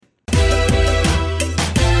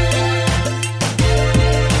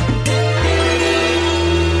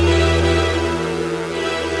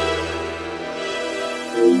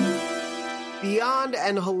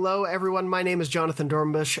and hello everyone. My name is Jonathan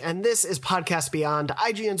Dornbush, and this is Podcast Beyond,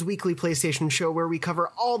 IGN's weekly PlayStation show where we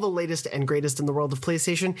cover all the latest and greatest in the world of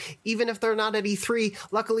PlayStation, even if they're not at E3.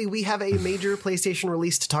 Luckily, we have a major PlayStation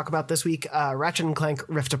release to talk about this week, Ratchet & Clank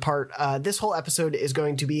Rift Apart. This whole episode is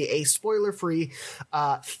going to be a spoiler-free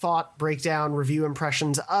thought breakdown, review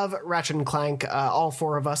impressions of Ratchet & Clank. All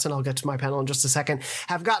four of us, and I'll get to my panel in just a second,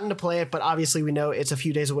 have gotten to play it, but obviously we know it's a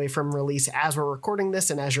few days away from release as we're recording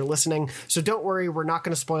this and as you're listening. So don't worry, we're not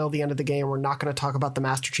going to spoil the end of the game. We're not going to talk about the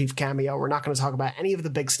Master Chief cameo. We're not going to talk about any of the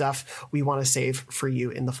big stuff we want to save for you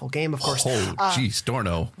in the full game, of course. Oh, geez,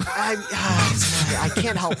 Dorno. I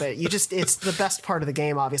can't help it. It's the best part of the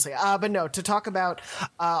game, obviously. But no, to talk about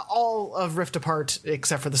all of Rift Apart,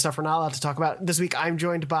 except for the stuff we're not allowed to talk about, this week I'm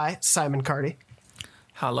joined by Simon Cardy.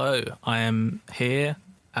 Hello, I am here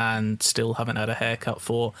and still haven't had a haircut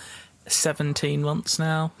for 17 months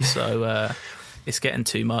now. So it's getting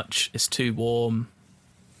too much. It's too warm.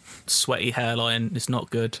 Sweaty hairline is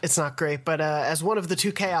not good. It's not great, but as one of the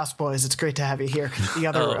two Chaos Boys, it's great to have you here. The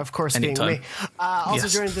other, of course, anytime. being me. Also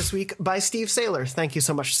joined this week by Steve Saylor. Thank you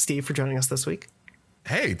so much, Steve, for joining us this week.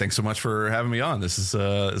 Hey, thanks so much for having me on. This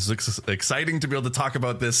is exciting to be able to talk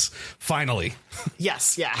about this finally.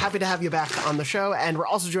 Yes, yeah, happy to have you back on the show. And we're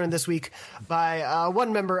also joined this week by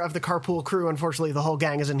one member of the Carpool crew. Unfortunately, the whole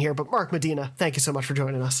gang isn't here, but Mark Medina, thank you so much for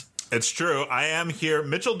joining us. It's true. I am here.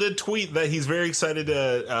 Mitchell did tweet that he's very excited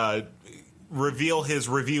to reveal his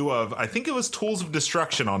review of, I think it was Tools of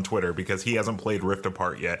Destruction on Twitter, because he hasn't played Rift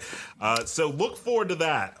Apart yet. So look forward to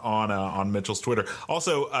that on Mitchell's Twitter.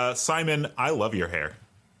 Also, Simon, I love your hair.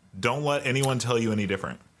 Don't let anyone tell you any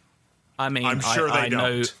different. I mean, I'm sure they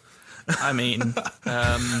don't. I mean,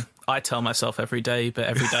 I tell myself every day, but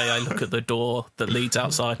every day I look at the door that leads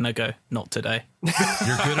outside and I go, not today.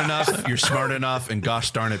 You're good enough, you're smart enough, and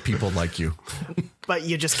gosh darn it, people like you. But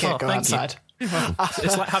you just can't go outside.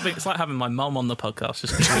 It's like having my mum on the podcast,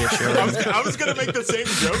 just reassuring. I was going to make the same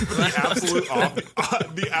joke,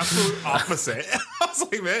 but the absolute opposite. I was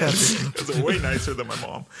like, man, that's way nicer than my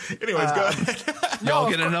mom. Anyways, go ahead. Y'all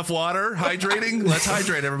get enough water? Hydrating? Let's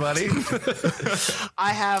hydrate, everybody.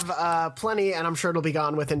 I have plenty, and I'm sure it'll be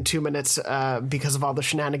gone within 2 minutes because of all the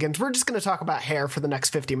shenanigans. We're just going to talk about hair for the next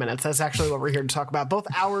 50 minutes. That's actually what we're here to talk about. Both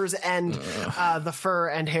ours and the fur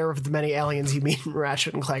and hair of the many aliens you meet in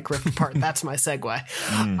Ratchet and Clank Rift Apart. That's my segue.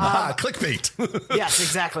 Clickbait. Yes,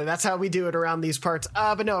 exactly. That's how we do it around these parts.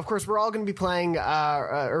 But no, of course, we're all going to be playing,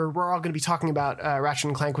 or we're all going to be talking about Ratchet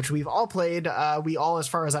and Clank, which we've all played. We all, as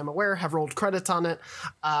far as I'm aware, have rolled credits on it.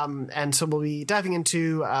 And so we'll be diving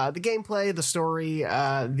into the gameplay, the story,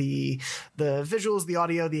 the visuals, the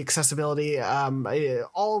audio, the accessibility,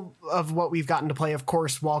 all of what we've gotten to play, of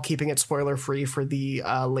course, while keeping it spoiler free for the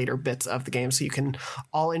later bits of the game, so you can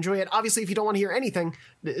all enjoy it. Obviously, if you don't want to hear anything,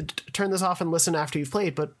 turn this off and listen after you've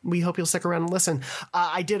played, but we hope you'll stick around and listen.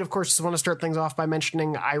 I did, of course, just want to start things off by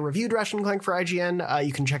mentioning I reviewed Ratchet & Clank for IGN.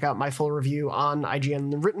 You can check out my full review on IGN in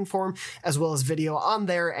the written form, as well as video on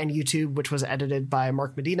there and YouTube, which was edited by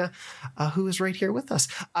Mark Medina, who is right here with us.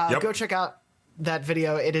 Go check out that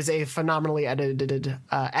video. It is a phenomenally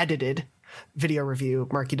edited video review.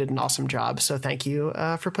 Mark, you did an awesome job, so thank you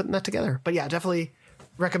for putting that together. But yeah, definitely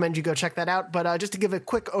recommend you go check that out. But just to give a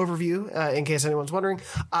quick overview, in case anyone's wondering,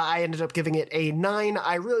 I ended up giving it a 9.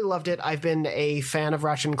 I really loved it. I've been a fan of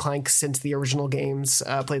Ratchet & Clank since the original games,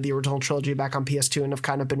 played the original trilogy back on PS2 and have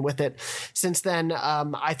kind of been with it since then.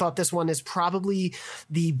 I thought this one is probably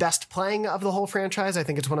the best playing of the whole franchise. I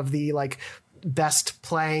think it's one of the best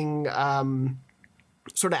playing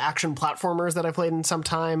sort of action platformers that I played in some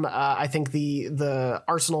time. I think the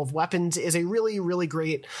arsenal of weapons is a really, really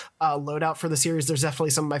great loadout for the series. There's definitely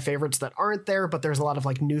some of my favorites that aren't there, but there's a lot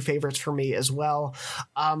of new favorites for me as well.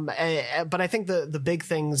 But I think the big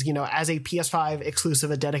things, as a PS5 exclusive,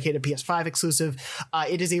 a dedicated PS5 exclusive,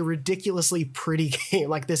 it is a ridiculously pretty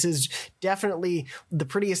game. This is definitely the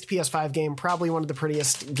prettiest PS5 game, probably one of the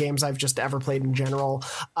prettiest games I've just ever played in general.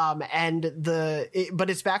 But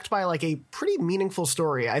it's backed by a pretty meaningful story.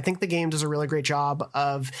 I think the game does a really great job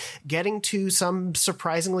of getting to some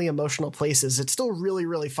surprisingly emotional places. It's still really,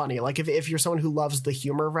 really funny. If you're someone who loves the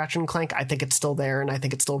humor of Ratchet and Clank, I think it's still there, and I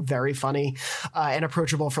think it's still very funny and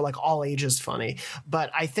approachable for all ages funny. But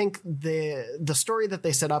I think the story that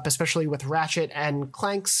they set up, especially with Ratchet and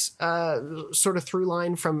Clank's sort of through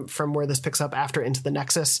line from where this picks up after into the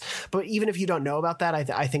Nexus. But even if you don't know about that,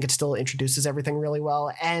 I think it still introduces everything really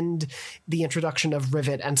well. And the introduction of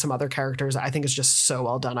Rivet and some other characters, I think is just so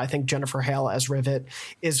well done. I think Jennifer Hale as Rivet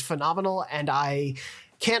is phenomenal, and I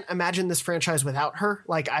can't imagine this franchise without her.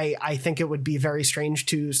 Like, I think it would be very strange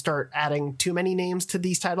to start adding too many names to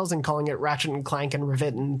these titles and calling it Ratchet and Clank and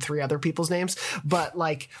Rivet and 3 other people's names. But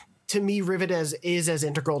like, to me, Rivet is as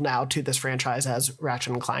integral now to this franchise as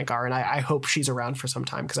Ratchet and Clank are, and I hope she's around for some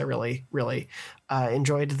time because I really, really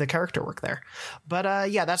enjoyed the character work there.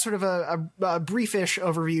 But yeah, that's sort of a briefish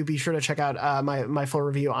overview. Be sure to check out my full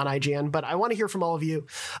review on IGN. But I want to hear from all of you,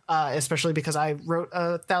 especially because I wrote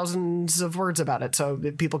thousands of words about it, so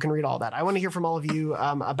people can read all that. I want to hear from all of you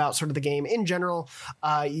about sort of the game in general,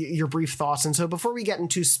 your brief thoughts. And so before we get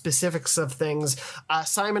into specifics of things,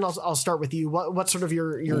 Simon, I'll start with you. What's sort of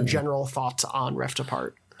your general thoughts on Rift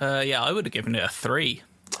Apart? Yeah, I would have given it a 3.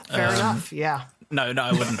 Fair enough. Yeah. No,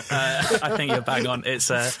 I wouldn't. I think you're bang on. It's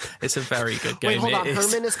a very good game. Wait, hold on.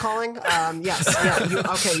 Herman is calling. Yes. Yeah.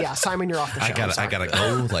 Okay. Yeah. Simon, you're off the show. I gotta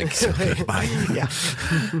go. Like, bye. Yeah.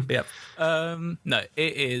 Yep. No,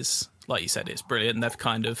 it is, like you said, it's brilliant. They've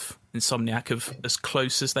kind of, Insomniac have, as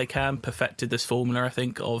close as they can, perfected this formula, I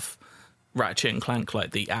think, of Ratchet and Clank.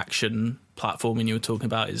 Like, the action platforming you were talking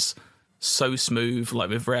about is so smooth, like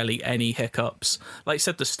with rarely any hiccups. Like you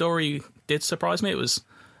said, the story did surprise me. It was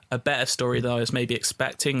a better story than I was maybe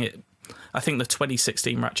expecting. I think the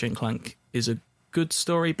 2016 Ratchet and Clank is a good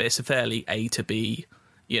story, but it's a fairly A to B.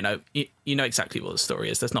 You know exactly what the story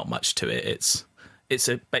is. There's not much to it. It's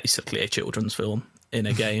basically a children's film in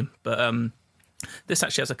a game. But this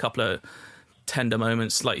actually has a couple of tender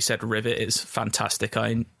moments. Like you said, Rivet is fantastic.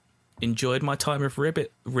 I enjoyed my time with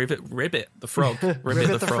Rivet the frog.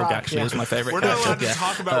 Rivet the frog actually was my favorite character. We're not allowed to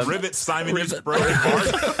talk about Rivet. Simon is broken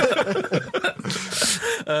heart.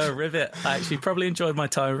 Rivet, I actually probably enjoyed my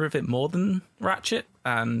time with Rivet more than Ratchet.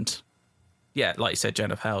 And yeah, like you said,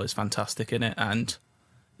 Jen of Hell is fantastic in it. And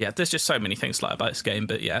yeah, there's just so many things like about this game.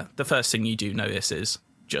 But yeah, the first thing you do notice is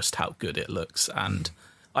just how good it looks. And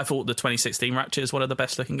I thought the 2016 Ratchet is one of the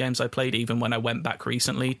best looking games I played, even when I went back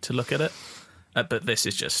recently to look at it. But this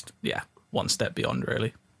is just, yeah, one step beyond,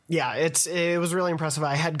 really. Yeah, it was really impressive.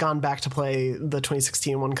 I had gone back to play the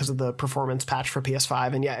 2016 one because of the performance patch for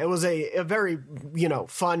PS5, and yeah, it was a very,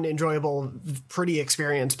 fun, enjoyable, pretty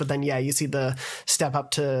experience. But then, yeah, you see the step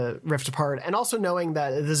up to Rift Apart, and also knowing that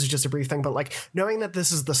this is just a brief thing, but like knowing that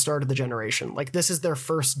this is the start of the generation, like this is their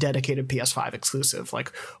first dedicated PS5 exclusive.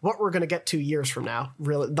 Like what we're gonna get 2 years from now,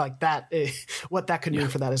 really, like that, what that could mean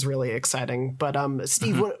for that is really exciting. But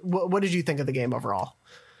Steve, what did you think of the game overall?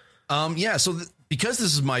 Because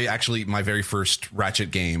this is my very first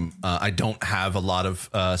Ratchet game, I don't have a lot of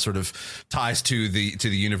sort of ties to the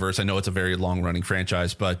universe. I know it's a very long running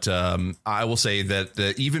franchise, but I will say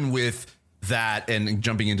that even with that and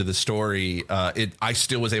jumping into the story, I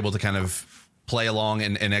still was able to kind of play along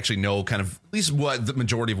and actually know kind of at least what the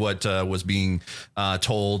majority of what was being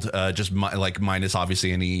told, just minus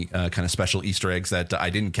obviously any kind of special Easter eggs that I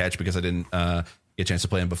didn't catch because I didn't get a chance to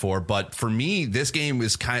play them before. But for me, this game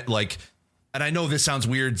is kind of like, and I know this sounds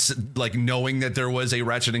weird, like knowing that there was a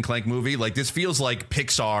Ratchet and Clank movie, like this feels like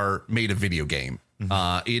Pixar made a video game.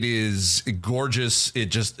 It is gorgeous.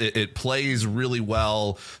 It plays really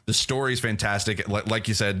well. The story is fantastic. Like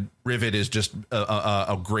you said, Rivet is just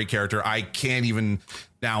a great character. I can't even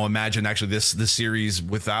now imagine actually this series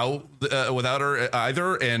without her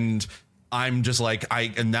either. And I'm just like,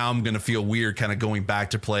 and now I'm going to feel weird kind of going back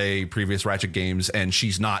to play previous Ratchet games and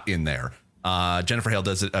she's not in there. Jennifer Hale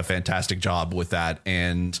does a fantastic job with that.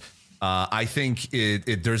 And I think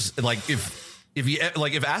there's like,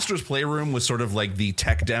 if Astro's Playroom was sort of like the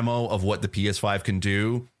tech demo of what the PS5 can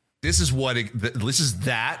do, this is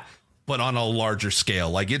that, but on a larger scale.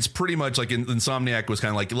 Like it's pretty much like Insomniac was kind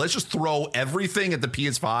of like, let's just throw everything at the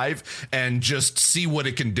PS5 and just see what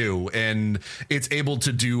it can do. And it's able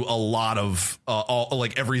to do a lot of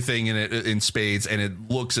like everything in it in spades, and it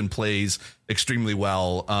looks and plays extremely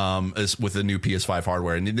well with the new PS5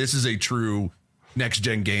 hardware. And this is a true next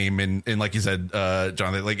gen game. And like you said,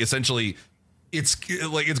 Jonathan, like essentially it's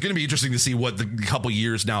going to be interesting to see what the couple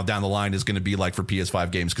years now down the line is going to be like for PS5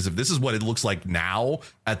 games. Because if this is what it looks like now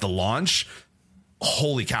at the launch,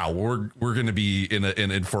 holy cow, we're going to be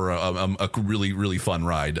in for a really, really fun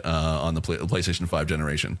ride on the PlayStation 5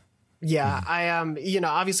 generation. Yeah, I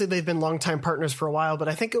obviously they've been longtime partners for a while, but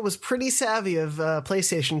I think it was pretty savvy of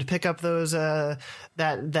PlayStation to pick up those that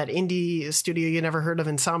indie studio you never heard of,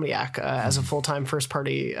 Insomniac, as a full-time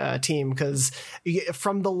first-party team, because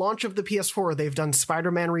from the launch of the PS4, they've done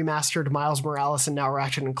Spider-Man Remastered, Miles Morales, and now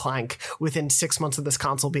Ratchet and Clank within 6 months of this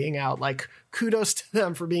console being out. Like, kudos to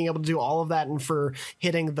them for being able to do all of that and for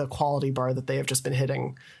hitting the quality bar that they have just been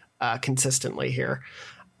hitting consistently here.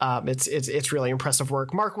 It's really impressive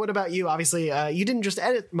work. Mark, what about you? Obviously, you didn't just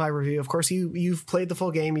edit my review. Of course, you've played the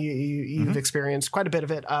full game. You've experienced quite a bit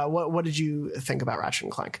of it. What did you think about Ratchet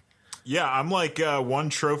and Clank? Yeah, I'm like one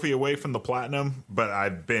trophy away from the platinum, but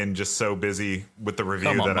I've been just so busy with the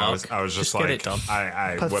review that Mark. I was just get like, it done.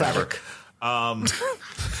 I whatever.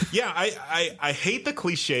 Yeah, I hate the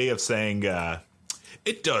cliche of saying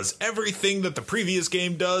it does everything that the previous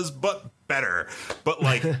game does, but better. But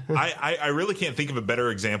like, I really can't think of a better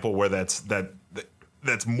example where that's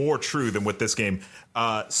more true than with this game.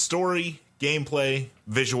 Story, gameplay,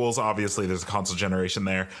 visuals. Obviously, there's a console generation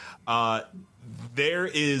there. There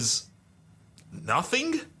is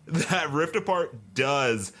nothing that Rift Apart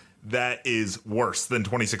does that is worse than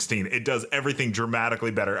 2016. It does everything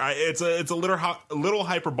dramatically better. It's a little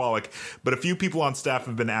hyperbolic, but a few people on staff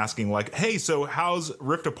have been asking, like, hey, so how's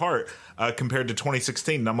Rift Apart compared to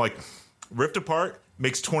 2016? And I'm like, Rift Apart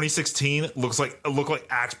makes 2016 look like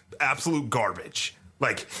absolute garbage.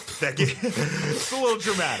 Like, that game, it's a little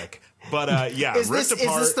dramatic. But yeah, Rift Apart.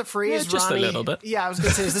 Is this the phrase just Ronnie? A little bit. Yeah, I was going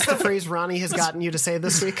to say, is this the phrase Ronnie has gotten you to say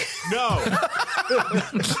this week? No.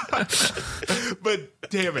 But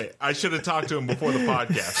damn it, I should have talked to him before the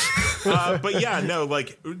podcast. But yeah, no,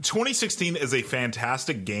 like 2016 is a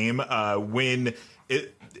fantastic game. When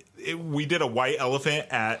we did a white elephant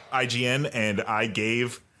at IGN, and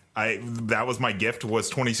that was my gift, was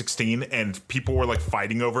 2016, and people were like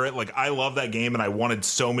fighting over it. Like, I love that game and I wanted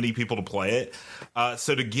so many people to play it.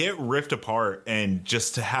 So to get Rift Apart and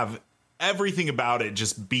just to have everything about it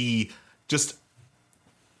just be just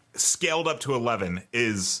scaled up to 11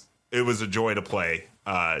 it was a joy to play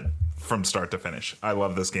from start to finish. I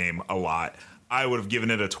love this game a lot. I would have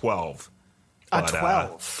given it a 12. A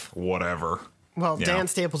 12. Whatever. Well, Yeah. Dan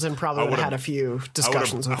Stapleton probably would have had a few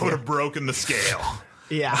discussions with I would you. have broken the scale.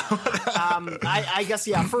 Yeah. I guess,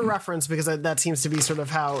 yeah, for reference, because that seems to be sort of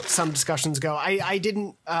how some discussions go. I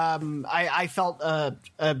didn't, I felt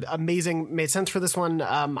amazing, made sense for this one.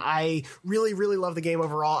 I really, really love the game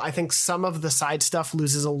overall. I think some of the side stuff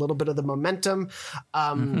loses a little bit of the momentum.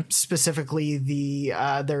 Specifically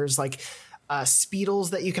there's like, Speedles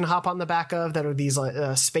that you can hop on the back of that are these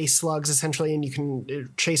space slugs essentially, and you can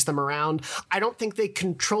chase them around. I don't think they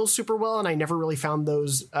control super well, and I never really found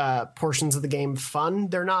those portions of the game fun.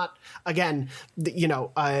 They're not, again,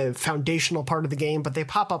 a foundational part of the game, but they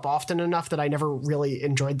pop up often enough that I never really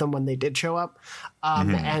enjoyed them when they did show up.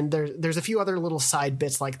 And there's a few other little side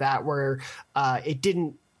bits like that where it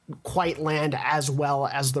didn't quite land as well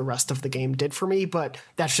as the rest of the game did for me, but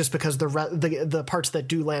that's just because the parts that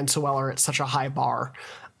do land so well are at such a high bar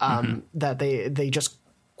that they just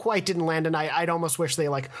quite didn't land, and I'd almost wish they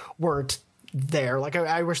like weren't there. Like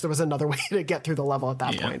I wish there was another way to get through the level at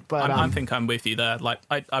that point. But I think I'm with you there. Like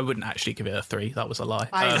I wouldn't actually give it a 3. That was a lie.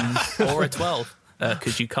 Or a 12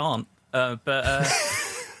 because you can't. But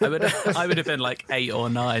I would have been like 8 or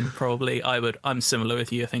 9 probably. I'm similar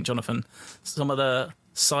with you. I think, Jonathan, some of the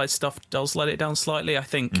side stuff does let it down slightly. I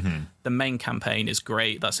think the main campaign is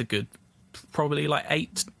great. That's a good probably like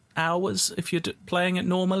 8 hours if you're playing it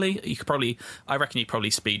normally. I reckon you probably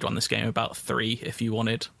speedrun this game about 3 if you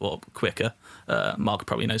wanted, or quicker. Mark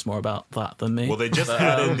probably knows more about that than me. Well, they just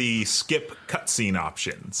added the skip cutscene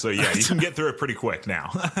option, so yeah, you can get through it pretty quick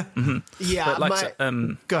now. Yeah,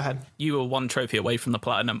 go ahead. You were 1 trophy away from the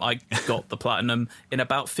platinum. I got the platinum in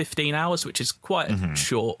about 15 hours, which is quite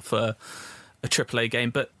short for a AAA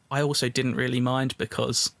game, but I also didn't really mind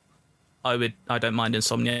because I don't mind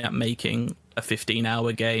Insomniac making a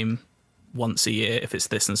 15-hour game once a year if it's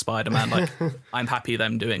this and Spider-Man. Like, I'm happy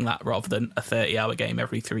them doing that rather than a 30-hour game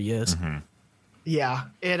every 3 years. Yeah,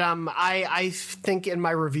 I think in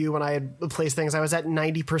my review when I had placed things, I was at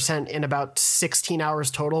 90% in about 16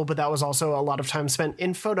 hours total, but that was also a lot of time spent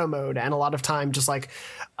in photo mode and a lot of time just like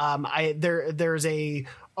there's a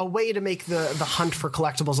way to make the hunt for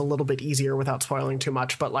collectibles a little bit easier without spoiling too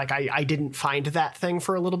much, but like I didn't find that thing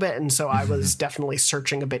for a little bit, and so I was definitely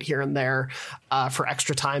searching a bit here and there for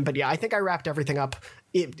extra time. But yeah, I think I wrapped everything up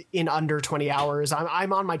in under 20 hours.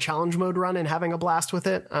 I'm on my challenge mode run and having a blast with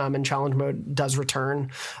it. And challenge mode does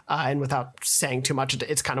return. And without saying too much,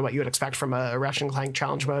 it's kind of what you would expect from a Ratchet and Clank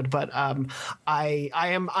challenge mode. But I'm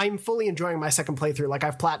fully enjoying my second playthrough. Like,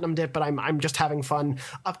 I've platinumed it, but I'm just having fun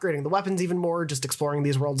upgrading the weapons even more, just exploring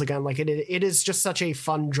these worlds again. Like, it is just such a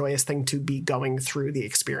fun, joyous thing to be going through the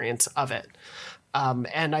experience of it.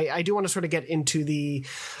 And I do want to sort of get into the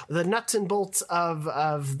nuts and bolts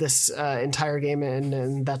of this entire game,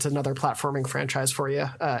 and that's another platforming franchise for you,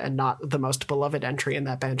 and not the most beloved entry in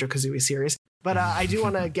that Banjo-Kazooie series. But I do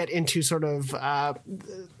want to get into sort of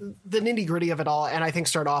the nitty gritty of it all, and I think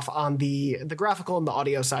start off on the graphical and the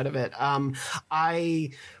audio side of it.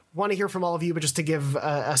 I want to hear from all of you, but just to give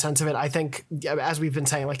a sense of it, I think, as we've been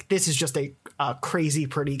saying, like, this is just a crazy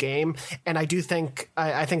pretty game, and I do think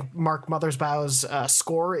I think Mark Mothersbaugh's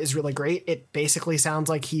score is really great. It basically sounds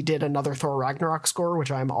like he did another Thor Ragnarok score,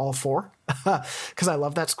 which I'm all for because I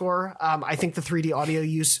love that score. I think the 3D audio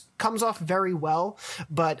use comes off very well,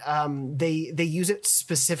 but they use it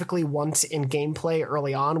specifically once in gameplay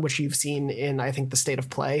early on, which you've seen in, I think, the state of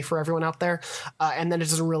play for everyone out there, and then it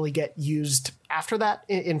doesn't really get used after that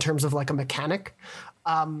in terms of like a mechanic.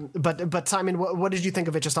 But Simon, what did you think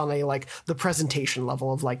of it just on a like the presentation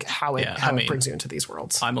level of like how it it brings you into these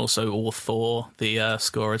worlds? I'm also all for the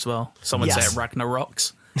score as well. Someone said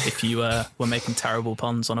Ragnaroks if you were making terrible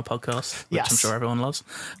puns on a podcast, which I'm sure everyone loves.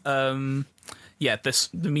 The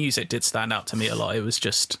music did stand out to me a lot. It was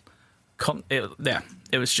just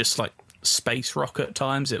it was just like space rock at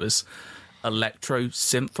times. It was electro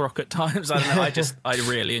synth rock at times. I don't know. I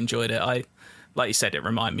really enjoyed it. Like you said, it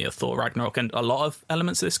reminded me of Thor Ragnarok, and a lot of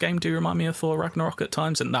elements of this game do remind me of Thor Ragnarok at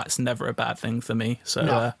times, and that's never a bad thing for me.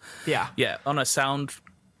 So on a sound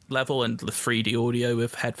level, and the 3D audio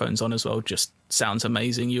with headphones on as well just sounds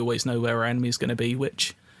amazing. You always know where our enemy is going to be,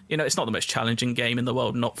 which, you know, it's not the most challenging game in the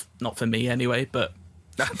world, not for me anyway, but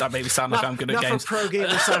that made me sound like I'm good at games. Not for pro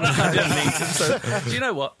gamers. I didn't mean to. So, do you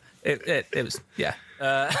know what? It was,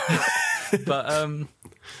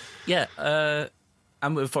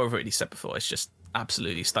 and with what I've already said before, it's just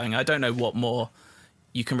absolutely stunning. I don't know what more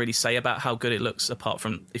you can really say about how good it looks, apart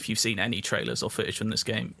from if you've seen any trailers or footage from this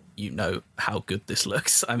game, you know how good this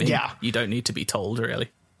looks. I mean, you don't need to be told, really.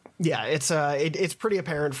 Yeah, it's pretty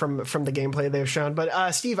apparent from the gameplay they've shown.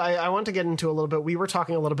 But Steve, I want to get into a little bit. We were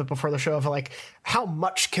talking a little bit before the show of like how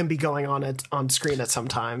much can be going on screen at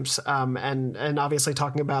sometimes, and obviously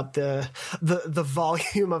talking about the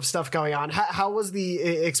volume of stuff going on. How was the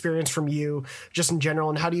experience from you just in general,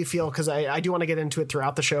 and how do you feel? Because I do want to get into it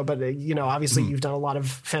throughout the show, but you know, obviously you've done a lot of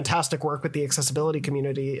fantastic work with the accessibility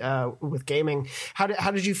community with gaming. How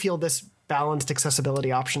did you feel this balanced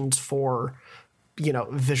accessibility options for, you know,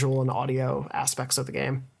 visual and audio aspects of the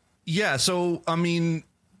game? Yeah, so I mean,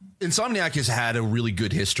 Insomniac has had a really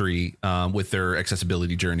good history with their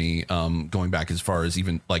accessibility journey, going back as far as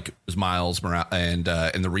even like Miles Morales and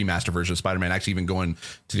the remaster version of Spider-Man. Actually, even going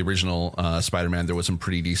to the original Spider-Man, there was some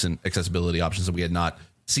pretty decent accessibility options that we had not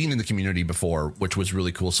seen in the community before, which was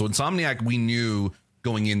really cool. So Insomniac, we knew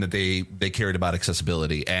going in that they cared about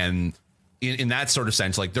accessibility, and in that sort of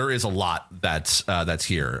sense, like there is a lot that's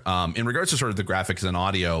here. In regards to sort of the graphics and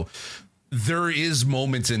audio, there is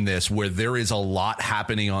moments in this where there is a lot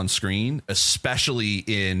happening on screen, especially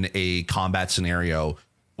in a combat scenario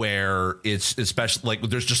where it's especially like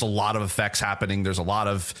there's just a lot of effects happening. There's a lot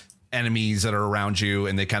of enemies that are around you,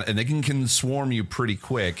 and they can swarm you pretty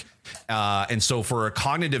quick. And so for a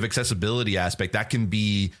cognitive accessibility aspect, that can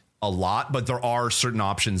be a lot, but there are certain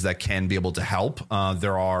options that can be able to help.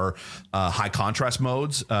 There are high contrast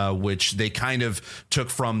modes, which they kind of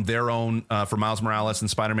took from their own for Miles Morales and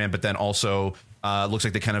Spider-Man, but then also looks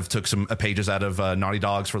like they kind of took some pages out of Naughty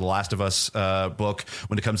Dog's for the Last of Us book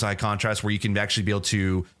when it comes to high contrast, where you can actually be able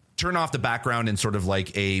to turn off the background in sort of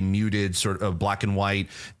like a muted sort of black and white,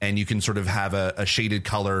 and you can sort of have a shaded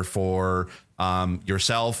color for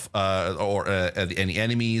yourself or any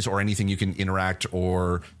enemies or anything you can interact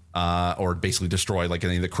or basically destroy, like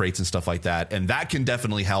any of the crates and stuff like that. And that can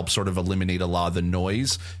definitely help sort of eliminate a lot of the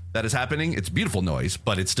noise that is happening. It's beautiful noise,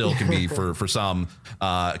 but it still can be for some,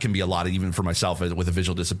 it can be a lot, even for myself with a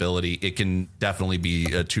visual disability, it can definitely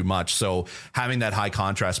be too much. So having that high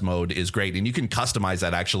contrast mode is great. And you can customize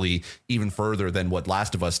that actually even further than what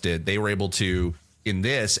Last of Us did. They were able to, in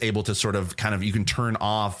this, able to sort of kind of, you can turn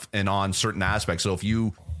off and on certain aspects. So if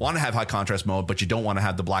you want to have high contrast mode, but you don't want to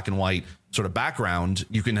have the black and white sort of background,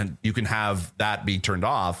 you can have that be turned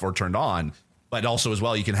off or turned on. But also as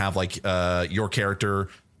well, you can have like your character,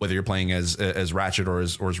 whether you're playing as Ratchet or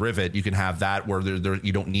as Rivet, you can have that where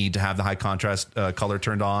you don't need to have the high contrast color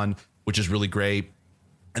turned on, which is really great.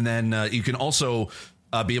 And then you can also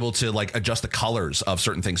be able to like adjust the colors of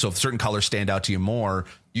certain things. So if certain colors stand out to you more,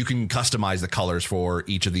 you can customize the colors for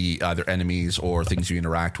each of the either enemies or things you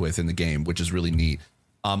interact with in the game, which is really neat.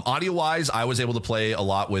 Audio wise, I was able to play a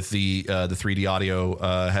lot with the 3D audio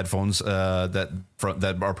headphones that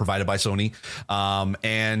are provided by Sony,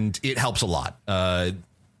 and it helps a lot.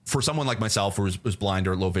 For someone like myself who is blind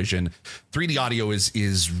or low vision, 3D audio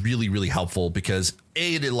is really, really helpful because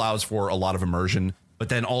it allows for a lot of immersion, but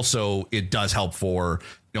then also it does help for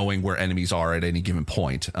knowing where enemies are at any given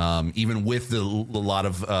point. Even with a lot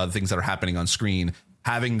of things that are happening on screen,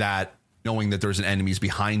 having that, knowing that there's an enemies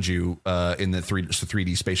behind you in the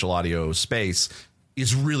 3D spatial audio space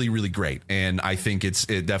is really, really great. And I think it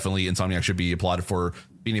definitely Insomniac should be applauded for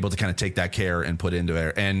being able to kind of take that care and put into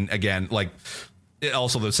there. And again, like,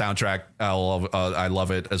 also the soundtrack, I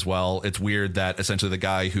love it as well. It's weird that essentially the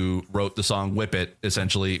guy who wrote the song "Whip It"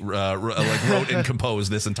 essentially wrote and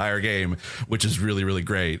composed this entire game, which is really, really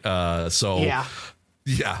great. Yeah,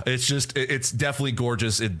 it's definitely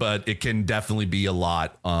gorgeous, but it can definitely be a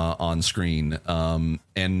lot on screen.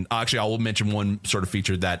 And actually, I will mention one sort of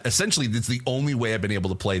feature that essentially it's the only way I've been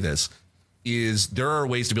able to play this is there are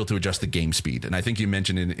ways to be able to adjust the game speed. And I think you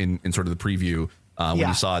mentioned in sort of the preview when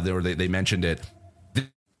you saw it, or they mentioned it.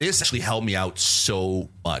 This actually helped me out so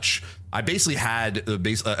much. I basically had a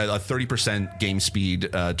 30% game speed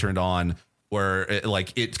turned on where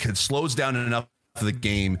it slows down enough for the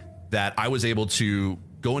game that I was able to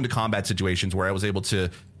go into combat situations where I was able to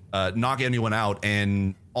knock anyone out,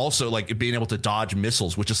 and also like being able to dodge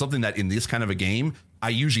missiles, which is something that in this kind of a game I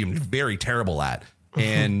usually am very terrible at.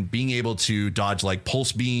 And being able to dodge like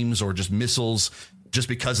pulse beams or just missiles, just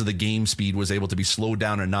because of the game speed, was able to be slowed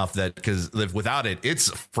down enough that, because without it, it's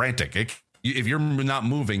frantic. If you're not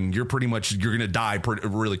moving, you're going to die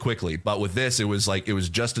really quickly. But with this, it was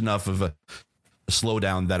just enough of a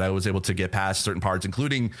slowdown that I was able to get past certain parts,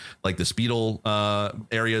 including like the speedle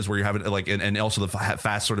areas where you're having and also the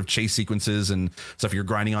fast sort of chase sequences and stuff. You're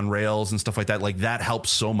grinding on rails and stuff like that. Like that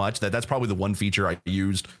helps so much that's probably the one feature I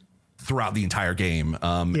used throughout the entire game.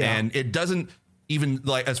 And it doesn't even,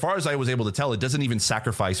 like, as far as I was able to tell, it doesn't even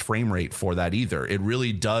sacrifice frame rate for that either. It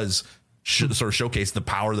really does sort of showcase the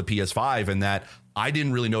power of the PS5, and that I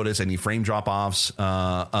didn't really notice any frame drop offs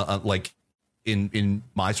like in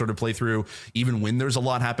my sort of playthrough, even when there's a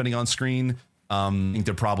lot happening on screen. I think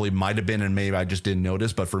there probably might have been, and maybe I just didn't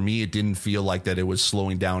notice, but for me, it didn't feel like that it was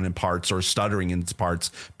slowing down in parts or stuttering in its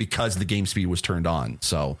parts because the game speed was turned on.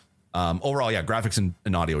 So overall, yeah, graphics and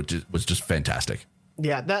audio was just fantastic.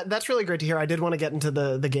 Yeah, that's really great to hear. I did want to get into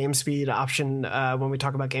the game speed option when we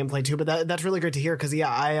talk about gameplay too, but that's really great to hear, because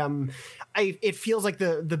it feels like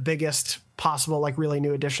the biggest possible, like, really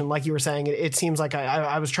new addition. Like you were saying, it seems like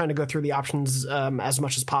I was trying to go through the options as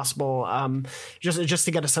much as possible, just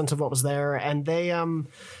to get a sense of what was there. And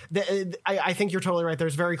I think you're totally right.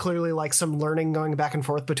 There's very clearly like some learning going back and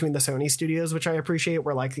forth between the Sony studios, which I appreciate,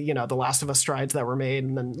 where, like, you know, the Last of Us strides that were made,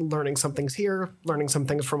 and then learning some things here, learning some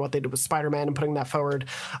things from what they did with Spider-Man and putting that forward.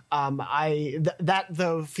 That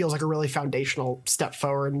though feels like a really foundational step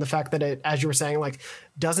forward, and the fact that it, as you were saying, like,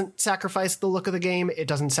 doesn't sacrifice the look of the game. It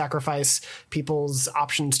doesn't sacrifice people's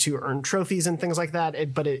options to earn trophies and things like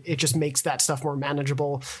that. But it just makes that stuff more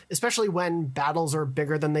manageable, especially when battles are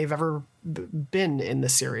bigger than they've ever been in the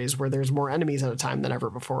series, where there's more enemies at a time than ever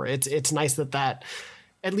before. It's nice that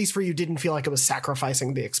at least for you didn't feel like it was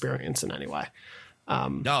sacrificing the experience in any way.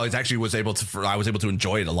 No, it actually I was able to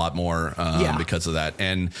enjoy it a lot more because of that.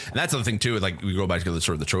 And that's the other thing too. Like, we go back to the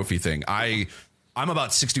sort of the trophy thing. I'm about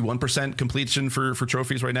 61% completion for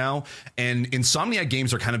trophies right now. And Insomniac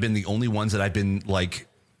games are kind of been the only ones that I've been like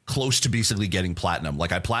close to basically getting platinum.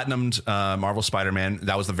 Like, I platinumed Marvel Spider-Man.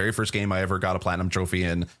 That was the very first game I ever got a platinum trophy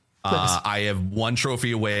in. I have one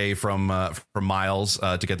trophy away from Miles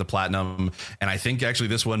to get the platinum, and I think actually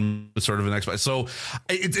this one was sort of an expert. So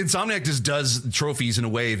Insomniac just does trophies in a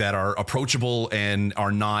way that are approachable and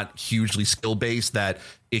are not hugely skill based, that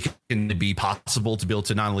it can be possible to be able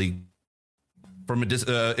to not only from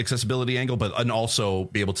a accessibility angle, but and also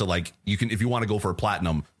be able to, like, you can, if you want to go for a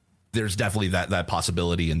platinum, there's definitely that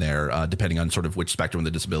possibility in there, depending on sort of which spectrum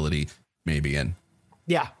the disability may be in.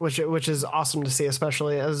 Yeah, which is awesome to see,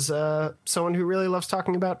 especially as someone who really loves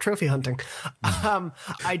talking about trophy hunting.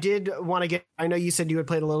 I did want to get, I know you said you had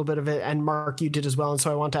played a little bit of it, and Mark, you did as well, and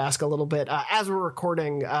so I want to ask a little bit. As we're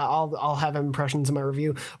recording, I'll have impressions in my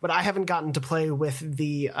review, but I haven't gotten to play with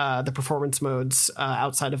the performance modes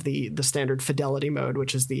outside of the standard fidelity mode,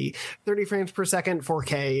 which is the 30 frames per second,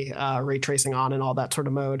 4K ray tracing on, and all that sort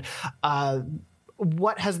of mode.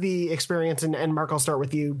 What has the experience, and Mark, I'll start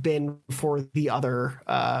with you, been for the other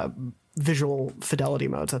visual fidelity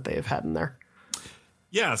modes that they've had in there?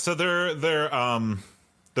 Yeah, so they're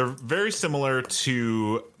very similar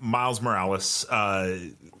to Miles Morales.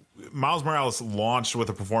 Miles Morales launched with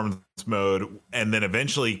a performance mode and then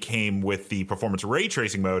eventually came with the performance ray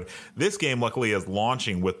tracing mode. This game, luckily, is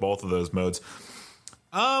launching with both of those modes.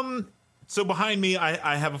 So behind me,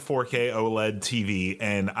 I have a 4K OLED TV,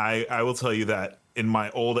 and I will tell you that in my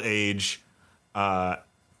old age, 4K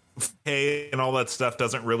and all that stuff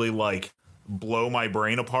doesn't really like blow my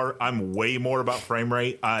brain apart. I'm way more about frame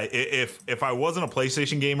rate. If I wasn't a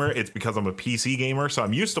PlayStation gamer, it's because I'm a PC gamer, so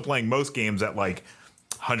I'm used to playing most games at like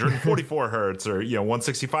 144 hertz or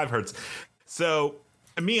 165 hertz. So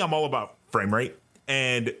me, I'm all about frame rate.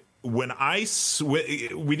 And when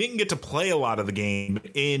we didn't get to play a lot of the game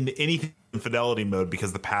in anything in fidelity mode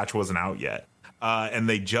because the patch wasn't out yet. And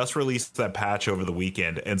they just released that patch over the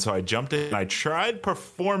weekend. And so I jumped in and I tried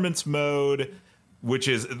performance mode, which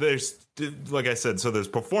is like I said, so there's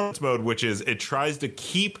performance mode, which is it tries to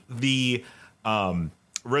keep the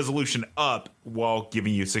resolution up while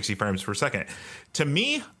giving you 60 frames per second. To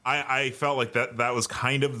me, I felt like that was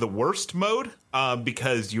kind of the worst mode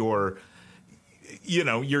because you're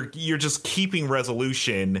just keeping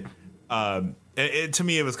resolution. To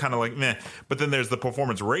me, it was kind of like meh. But then there's the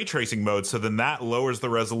performance ray tracing mode, so then that lowers the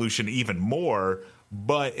resolution even more.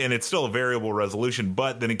 And it's still a variable resolution,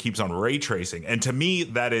 but then it keeps on ray tracing. And to me,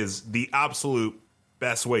 that is the absolute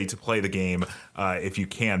best way to play the game if you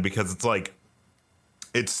can, because it's like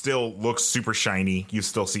it still looks super shiny. You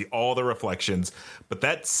still see all the reflections, but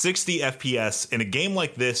that 60 FPS in a game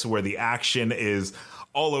like this where the action is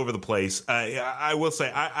all over the place. I will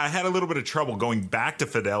say I had a little bit of trouble going back to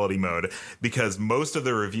fidelity mode because most of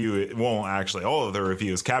the review, well, actually all of the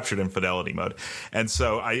review is captured in fidelity mode. And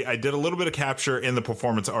so I did a little bit of capture in the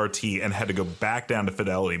performance RT and had to go back down to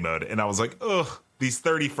fidelity mode. And I was like, ugh, these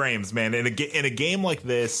 30 frames, man. In a game like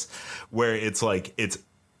this where it's like, it's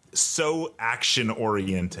so action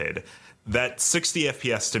oriented, that 60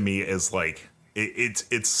 FPS to me is like,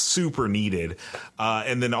 it's super needed,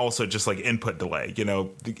 and then also just like input delay.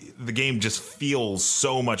 The game just feels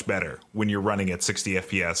so much better when you're running at 60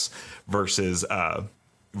 FPS versus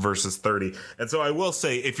 30. And so I will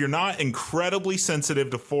say, if you're not incredibly sensitive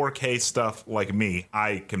to 4K stuff like me,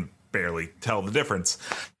 I can barely tell the difference.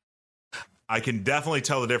 I can definitely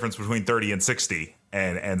tell the difference between 30 and 60,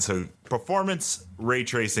 and so performance ray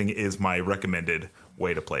tracing is my recommended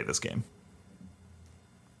way to play this game.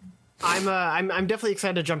 I'm definitely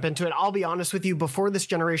excited to jump into it. I'll be honest with you, before this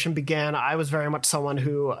generation began, I was very much someone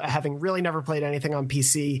who, having really never played anything on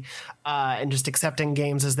PC and just accepting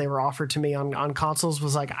games as they were offered to me on consoles,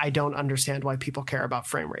 was like, I don't understand why people care about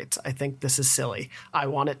frame rates. I think this is silly. I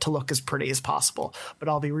want it to look as pretty as possible. But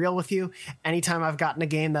I'll be real with you. Anytime I've gotten a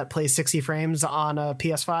game that plays 60 frames on a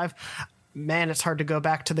PS5, man, it's hard to go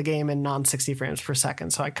back to the game in non 60 frames per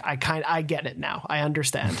second. So I get it now. I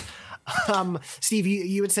understand. Steve,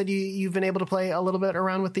 you had said you've been able to play a little bit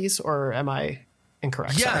around with these, or am I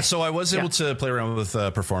incorrect? Yeah, Sorry. so I was able to play around with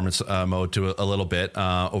performance mode to a little bit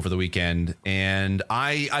over the weekend, and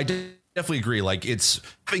I definitely agree. Like, it's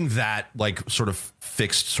having that like sort of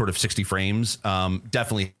fixed sort of 60 frames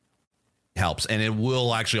definitely helps, and it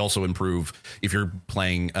will actually also improve if you're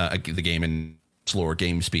playing the game in slower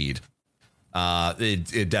game speed.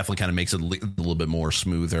 It definitely kind of makes it a little bit more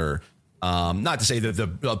smoother. Not to say that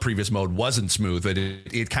the previous mode wasn't smooth, but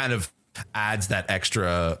it kind of adds that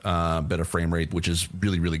extra bit of frame rate, which is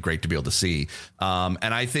really, really great to be able to see.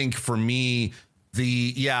 And I think for me,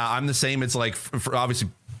 I'm the same. It's like, for obviously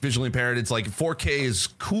visually impaired, it's like 4K is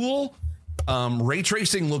cool. Ray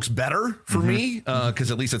tracing looks better for me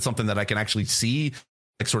because at least it's something that I can actually see.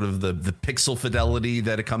 Like sort of the pixel fidelity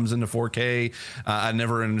that it comes into 4K. I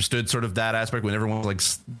never understood sort of that aspect when everyone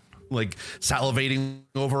was like salivating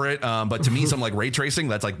over it, but to me, some like ray tracing,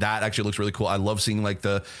 that's like, that actually looks really cool. I love seeing like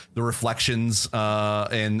the reflections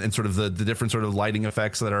and sort of the different sort of lighting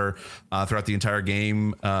effects that are throughout the entire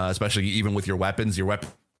game, especially even with your weapons.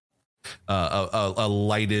 A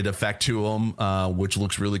lighted effect to them, which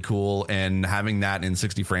looks really cool, and having that in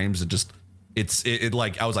 60 frames, it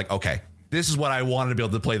like, I was like, okay, this is what I wanted to be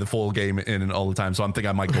able to play the full game in all the time. So I'm thinking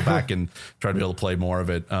I might go back and try to be able to play more of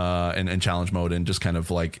it in challenge mode, and just kind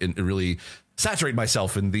of like really saturate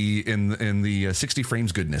myself in the 60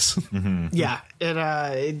 frames goodness. Yeah,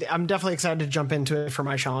 I'm definitely excited to jump into it for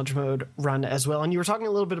my challenge mode run as well. And you were talking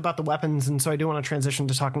a little bit about the weapons, and so I do want to transition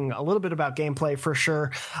to talking a little bit about gameplay for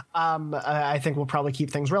sure. I think we'll probably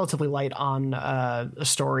keep things relatively light on a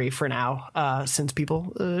story for now, since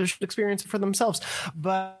people should experience it for themselves.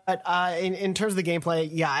 But in terms of the gameplay,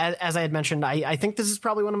 yeah, as I had mentioned, I think this is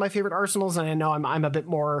probably one of my favorite arsenals, and I know I'm a bit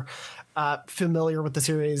more familiar with the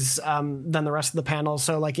series than the rest of the panel.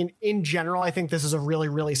 So like in general, I think this is a really,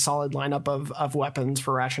 really solid lineup of weapons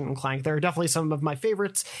for Ratchet and Clank. There are definitely some of my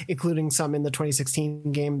favorites, including some in the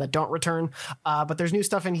 2016 game that don't return. But there's new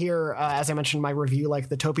stuff in here. As I mentioned in my review, like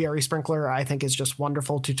the Topiary Sprinkler, I think is just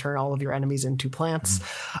wonderful to turn all of your enemies into plants.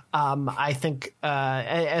 I think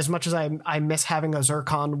as much as I miss having a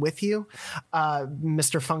Zircon with you,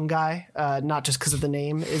 Mr. Fungi, not just because of the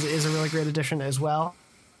name, is a really great addition as well.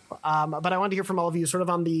 But I wanted to hear from all of you sort of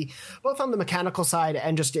both on the mechanical side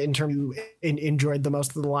and just in terms you enjoyed the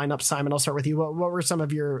most of the lineup. Simon, I'll start with you. What were some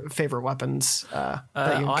of your favorite weapons that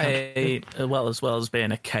you encountered? As well as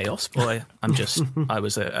being a chaos boy, I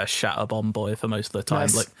was a shatter bomb boy for most of the time.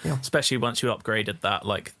 Nice. Especially once you upgraded that,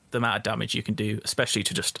 the amount of damage you can do, especially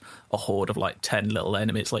to just a horde of 10 little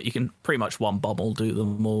enemies. You can pretty much one bomb will do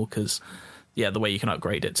them all, because the way you can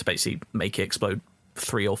upgrade it to basically make it explode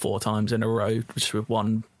 3 or 4 times in a row just with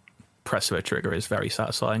one press of a trigger is very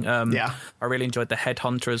satisfying. I really enjoyed the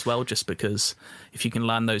Headhunter as well, just because if you can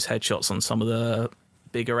land those headshots on some of the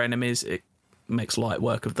bigger enemies, it makes light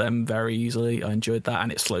work of them very easily. I enjoyed that,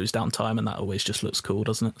 and it slows down time, and that always just looks cool,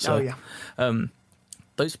 doesn't it? So,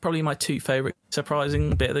 those are probably my 2 favorite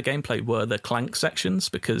surprising bit of the gameplay were the Clank sections,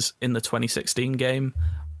 because in the 2016 game,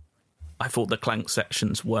 I thought the Clank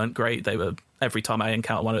sections weren't great. They were, every time I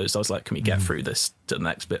encountered one of those, I was like, can we get through this to the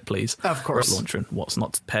next bit, please? Of course. Launcher and what's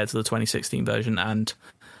not compared to the 2016 version. And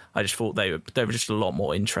I just thought they were just a lot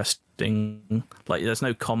more interesting. There's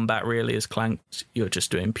no combat really as Clank. You're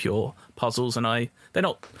just doing pure puzzles, and they're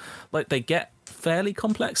not, they get fairly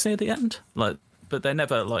complex near the end, but they're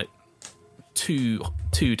never too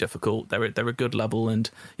difficult. They're a good level, and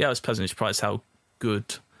I was pleasantly surprised how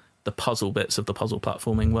good the puzzle bits of the puzzle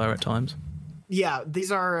platforming were at times. Yeah,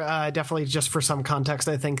 these are definitely, just for some context,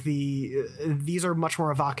 I think these are much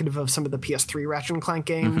more evocative of some of the PS3 Ratchet and Clank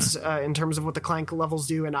games in terms of what the Clank levels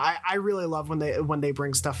do, and I really love when they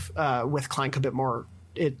bring stuff with Clank a bit more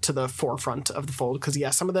to the forefront of the fold, because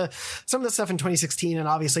some of the stuff in 2016, and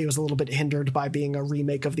obviously it was a little bit hindered by being a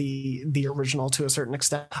remake of the original to a certain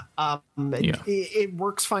extent. It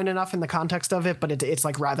works fine enough in the context of it, but it's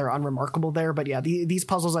rather unremarkable there. But these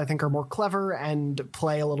puzzles I think are more clever and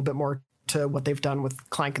play a little bit more to what they've done with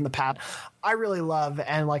Clank in the pad. I really love,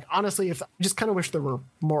 and honestly, if I just kind of wish there were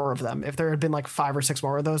more of them. If there had been 5 or 6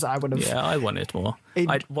 more of those, I would have. Yeah, I wanted more.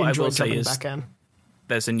 What I will say is back in.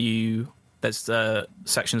 There's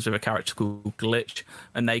sections with a character called Glitch,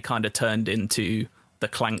 and they kind of turned into the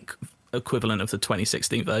Clank equivalent of the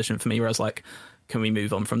 2016 version for me, where I was like, can we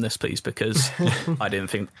move on from this, please? Because I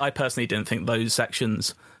personally didn't think those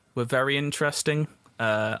sections were very interesting.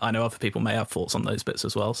 I know other people may have thoughts on those bits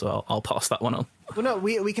as well, so I'll pass that one on. Well, no,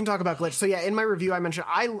 we can talk about Glitch. So in my review, I mentioned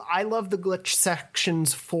I love the Glitch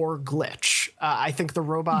sections for Glitch. I think the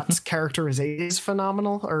robot's characterization is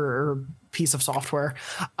phenomenal, or piece of software.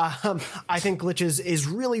 I think Glitch is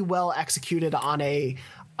really well executed on a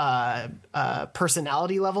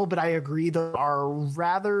personality level, but I agree they are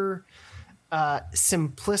rather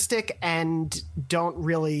simplistic and don't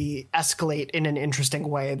really escalate in an interesting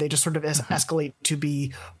way. They just sort of escalate to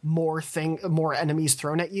be more enemies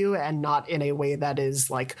thrown at you, and not in a way that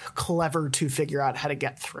is clever to figure out how to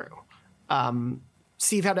get through.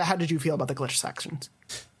 Steve, how did you feel about the Glitch sections?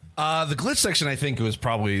 The Glitch section, I think, was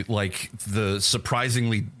probably the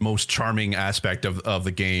surprisingly most charming aspect of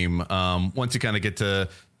the game. Once you kind of get to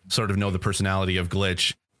sort of know the personality of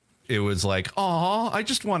Glitch, it was aw, I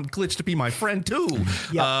just want Glitch to be my friend too. And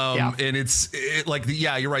you're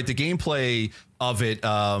right. The gameplay of it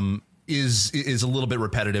is a little bit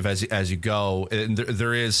repetitive as you go, and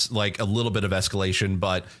there is a little bit of escalation,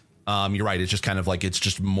 but you're right. It's just kind of it's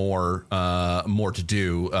just more to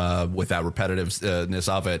do with that repetitiveness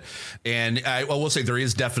of it. And I will say there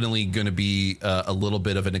is definitely going to be a little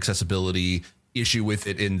bit of an accessibility issue with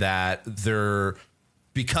it, in that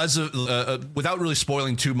because of without really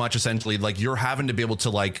spoiling too much, essentially, you're having to be able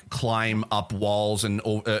to climb up walls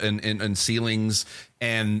and ceilings,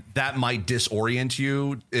 and that might disorient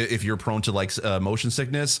you if you're prone to motion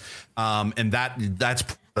sickness, and that's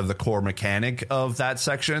part of the core mechanic of that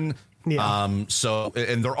section. So,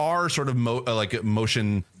 and there are sort of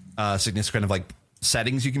motion sickness kind of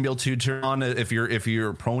settings you can be able to turn on if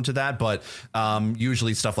you're prone to that, but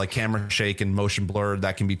usually stuff like camera shake and motion blur,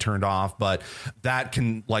 that can be turned off. But that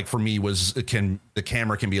can, for me, the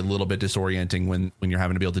camera can be a little bit disorienting when you're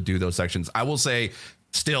having to be able to do those sections. I will say,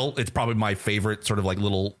 still, it's probably my favorite sort of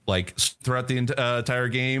little throughout the entire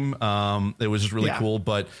game. It was just really cool.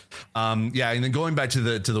 But and then going back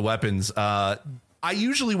to the weapons, I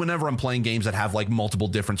usually, whenever I'm playing games that have multiple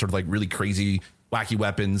different sort of really crazy wacky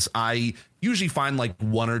weapons, I usually find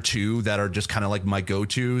 1 or 2 that are just kind of my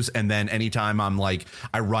go-tos, and then anytime I'm I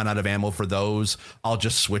run out of ammo for those, I'll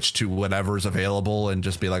just switch to whatever's available and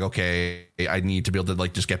just be okay, I need to be able to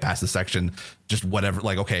just get past the section, just whatever,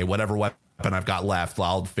 whatever weapon I've got left,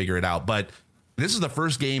 I'll figure it out. But this is the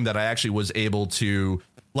first game that I actually was able to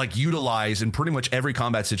utilize in pretty much every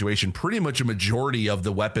combat situation, pretty much a majority of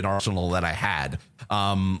the weapon arsenal that I had.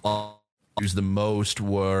 I'll use the most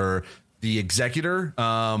were the Executor,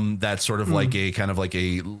 that's sort of like a kind of like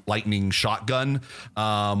a lightning shotgun,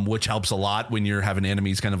 which helps a lot when you're having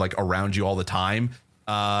enemies kind of like around you all the time.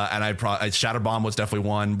 And Shatter Bomb was definitely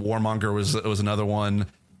one. Warmonger was another one.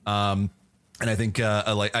 And I think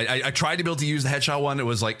I tried to be able to use the headshot one. It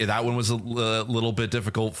was like that one was a little bit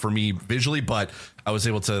difficult for me visually, but I was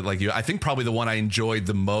able to I think probably the one I enjoyed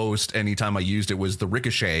the most anytime I used it was the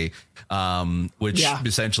Ricochet, which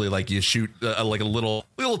essentially like you shoot like a little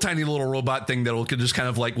tiny little robot thing that will just kind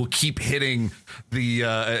of like will keep hitting the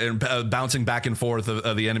and bouncing back and forth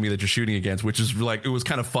of the enemy that you're shooting against, which is like it was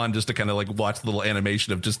kind of fun just to kind of like watch the little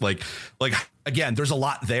animation of just like again, there's a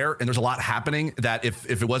lot there and there's a lot happening that if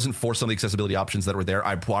it wasn't for some of the accessibility options that were there,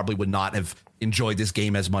 I probably would not have enjoyed this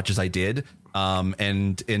game as much as I did.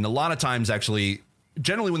 And in a lot of times, actually,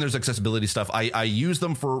 generally when there's accessibility stuff, I use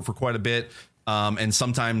them for quite a bit. And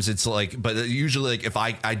sometimes it's like, but usually like if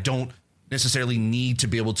I don't necessarily need to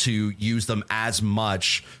be able to use them as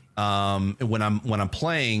much when I'm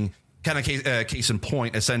playing, kind of case in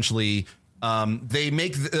point, essentially. They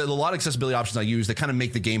make a lot of accessibility options I use. They kind of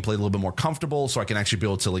make the gameplay a little bit more comfortable, so I can actually be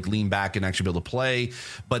able to like lean back and actually be able to play.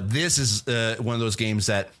 But this is one of those games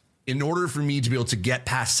that, in order for me to be able to get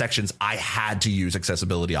past sections, I had to use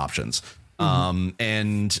accessibility options.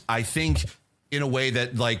 And I think in a way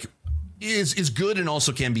that like is good and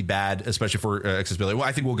also can be bad, especially for accessibility. Well,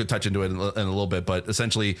 I think we'll get touch into it in a little bit, but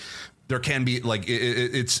essentially there can be like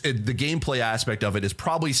the gameplay aspect of it is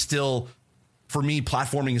probably still. For me,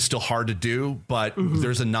 platforming is still hard to do, but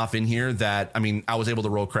there's enough in here that, I mean, I was able to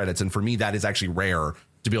roll credits. And for me, that is actually rare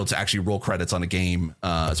to be able to actually roll credits on a game,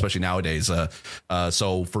 especially nowadays.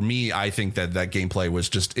 So for me, I think that gameplay was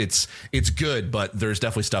just, it's good, but there's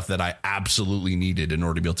definitely stuff that I absolutely needed in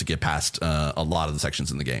order to be able to get past a lot of the sections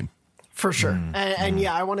in the game. For sure. And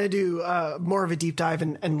yeah, I want to do more of a deep dive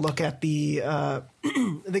and look at the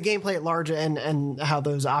gameplay at large and how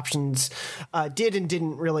those options did and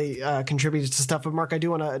didn't really contribute to stuff. But Mark, I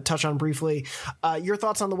do want to touch on briefly your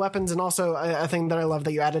thoughts on the weapons. And also a thing that I love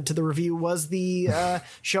that you added to the review was the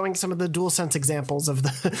showing some of the DualSense examples of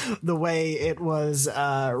the way it was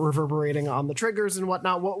reverberating on the triggers and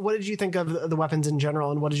whatnot. What did you think of the weapons in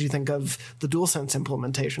general? And what did you think of the DualSense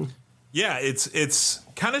implementation? Yeah, it's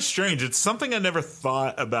kind of strange. It's something I never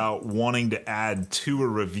thought about wanting to add to a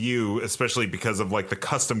review, especially because of like the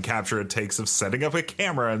custom capture it takes of setting up a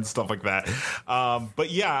camera and stuff like that.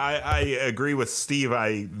 But yeah, I agree with Steve.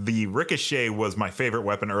 The Ricochet was my favorite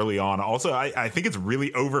weapon early on. Also, I think it's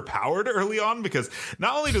really overpowered early on because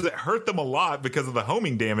not only does it hurt them a lot because of the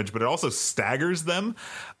homing damage, but it also staggers them.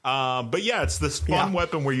 But yeah, it's this fun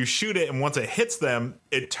weapon where you shoot it and once it hits them,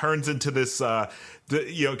 it turns into this kind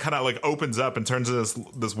of like opens up and turns into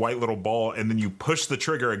this white little ball, and then you push the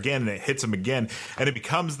trigger again and it hits him again, and it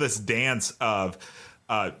becomes this dance of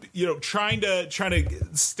trying to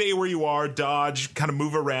stay where you are, dodge, kind of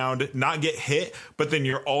move around, not get hit, but then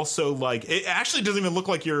you're also like, it actually doesn't even look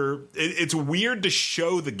like it's weird to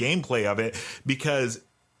show the gameplay of it because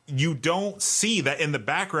you don't see that in the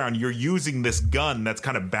background you're using this gun that's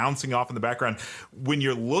kind of bouncing off in the background. When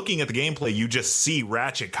you're looking at the gameplay, you just see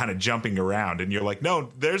Ratchet kind of jumping around and you're like, no,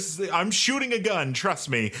 I'm shooting a gun, trust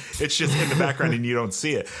me. It's just in the background and you don't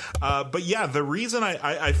see it. But yeah, the reason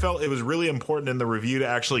I felt it was really important in the review to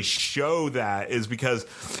actually show that is because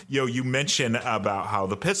you mentioned about how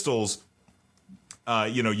the pistols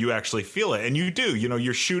you actually feel it, and you do.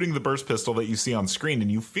 You're shooting the burst pistol that you see on screen, and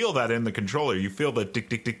you feel that in the controller. You feel the tick,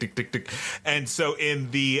 tick, tick, tick, tick, tick. And so in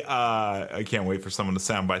the, I can't wait for someone to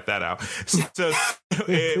soundbite that out. So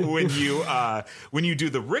when you do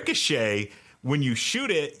the Ricochet, when you shoot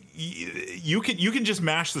it, you can just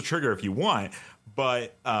mash the trigger if you want,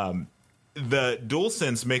 but the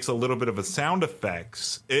DualSense makes a little bit of a sound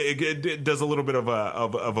effects. It does a little bit of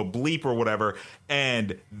a bleep or whatever,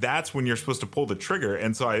 and that's when you're supposed to pull the trigger.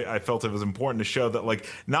 And so I felt it was important to show that like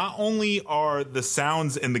not only are the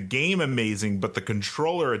sounds in the game amazing, but the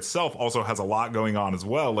controller itself also has a lot going on as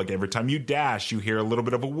well. Like every time you dash, you hear a little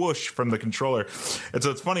bit of a whoosh from the controller. And so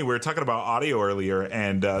it's funny, we were talking about audio earlier,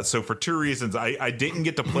 and so for two reasons, I didn't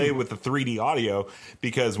get to play with the 3D audio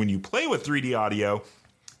because when you play with 3D audio,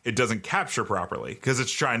 it doesn't capture properly because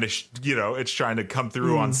it's trying to come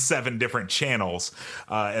through on 7 different channels,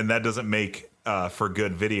 and that doesn't make for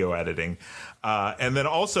good video editing. And then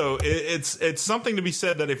also it's something to be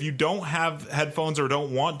said that if you don't have headphones or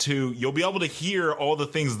don't want to, you'll be able to hear all the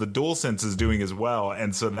things the DualSense is doing as well.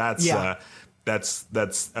 And so that's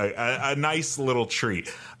a nice little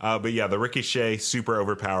treat. But yeah, the Ricochet, super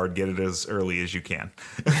overpowered. Get it as early as you can.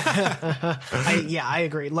 I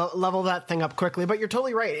agree. Level that thing up quickly. But you're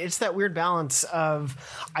totally right. It's that weird balance of,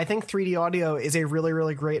 I think 3D audio is a really,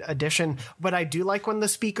 really great addition. But I do like when the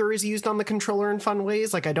speaker is used on the controller in fun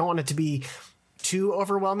ways. Like, I don't want it to be too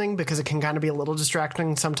overwhelming because it can kind of be a little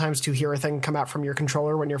distracting sometimes to hear a thing come out from your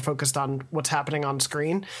controller when you're focused on what's happening on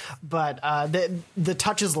screen. But the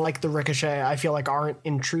touches like the Ricochet, I feel like aren't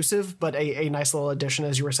intrusive, but a nice little addition,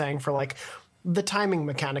 as you were saying, for like the timing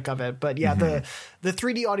mechanic of it. But yeah, the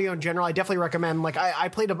 3D audio in general, I definitely recommend. Like, I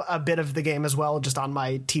played a bit of the game as well, just on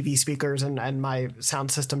my TV speakers and my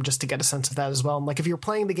sound system, just to get a sense of that as well. And like, if you're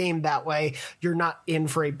playing the game that way, you're not in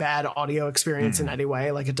for a bad audio experience in any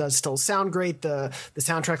way. Like, it does still sound great. The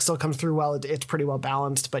soundtrack still comes through well. It's pretty well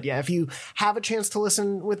balanced. But yeah, if you have a chance to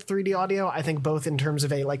listen with 3D audio, I think both in terms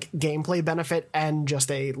of a like gameplay benefit and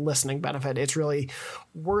just a listening benefit, it's really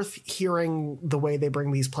worth hearing the way they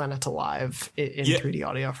bring these planets alive in 3D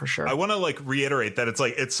audio, for sure. I want to like reiterate that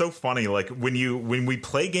it's so funny. Like, when we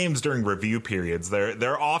play games during review periods,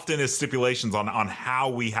 there often is stipulations on how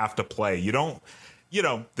we have to play. You don't,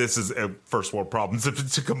 this is a first world problem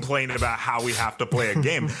to complain about how we have to play a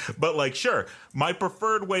game. But like, sure, my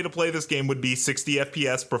preferred way to play this game would be 60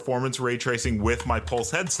 FPS performance ray tracing with my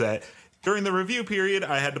Pulse headset. During the review period,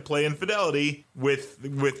 I had to play in fidelity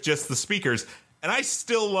with just the speakers. And I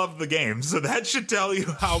still love the game, so that should tell you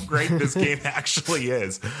how great this game actually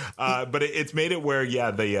is. But it's made it where,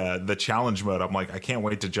 the challenge mode, I'm like, I can't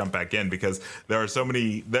wait to jump back in, because there are so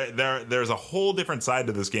many. There's a whole different side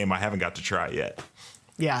to this game I haven't got to try yet.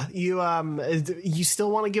 Yeah, you still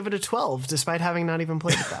want to give it a 12, despite having not even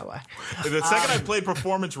played it that way. The second I played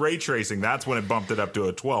performance ray tracing, that's when it bumped it up to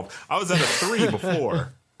a 12. I was at a 3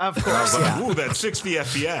 before. Of course, I was like, ooh, that's 60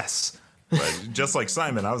 FPS. But just like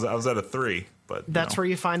Simon, I was at a 3. But that's where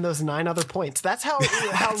you find those 9 other points. That's how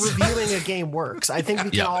reviewing a game works. I think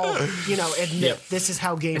we can all, admit this is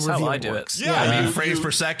how game reviewing works. Yeah, I mean, frames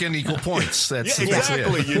per second equal points. That's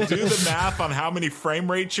exactly. You do the math on how many frame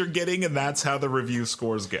rates you're getting, and that's how the review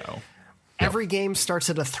scores go. Every game starts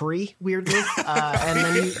at a 3, weirdly, and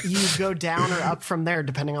then you go down or up from there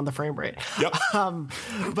depending on the frame rate. Yep.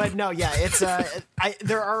 But no, yeah, it's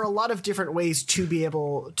there are a lot of different ways to be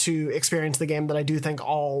able to experience the game that I do think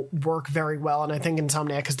all work very well, and I think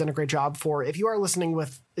Insomniac has done a great job for. If you are listening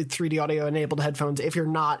with 3D audio enabled headphones, if you're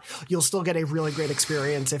not, you'll still get a really great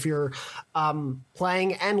experience. If you're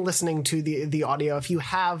playing and listening to the audio, if you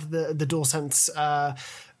have the DualSense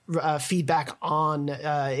feedback on,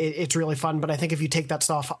 it's really fun. But I think if you take that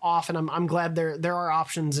stuff off, and I'm glad there are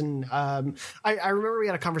options, and I remember we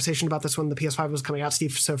had a conversation about this when the PS5 was coming out,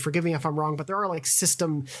 Steve, so forgive me if I'm wrong, but there are like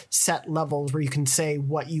system set levels where you can say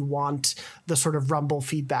what you want the sort of rumble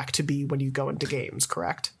feedback to be when you go into games,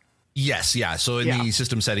 correct? Yes, yeah. So in the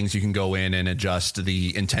system settings, you can go in and adjust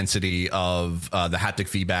the intensity of the haptic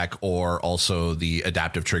feedback, or also the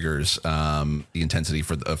adaptive triggers, the intensity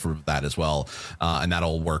for that as well, and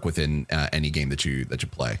that'll work within any game that you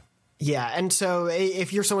play. Yeah, and so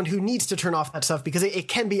if you're someone who needs to turn off that stuff, because it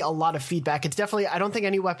can be a lot of feedback, it's definitely, I don't think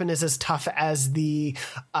any weapon is as tough as the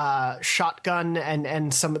shotgun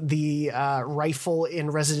and some of the rifle in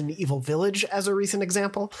Resident Evil Village as a recent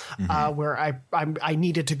example, where I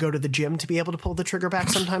needed to go to the gym to be able to pull the trigger back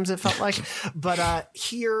sometimes, it felt like. But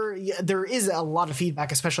here, there is a lot of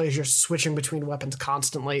feedback, especially as you're switching between weapons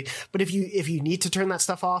constantly. But if you need to turn that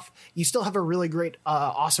stuff off, you still have a really great,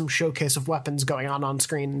 awesome showcase of weapons going on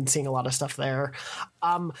screen, and seeing a lot of stuff there.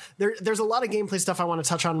 There's a lot of gameplay stuff I want to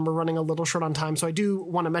touch on. We're running a little short on time, so I do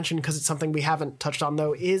want to mention, because it's something we haven't touched on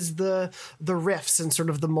though, is the rifts and sort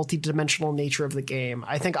of the multi-dimensional nature of the game.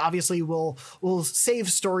 I think obviously we'll save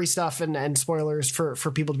story stuff and spoilers for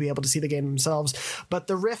people to be able to see the game themselves, but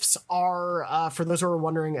the rifts are, for those who are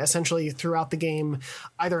wondering, essentially throughout the game,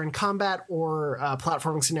 either in combat or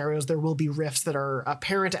platforming scenarios, there will be rifts that are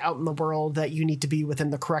apparent out in the world that you need to be within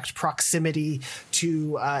the correct proximity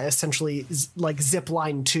to essentially like zip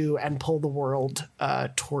line to and pull the world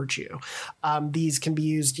towards you. These can be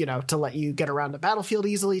used, to let you get around a battlefield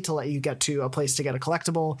easily, to let you get to a place to get a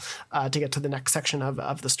collectible, to get to the next section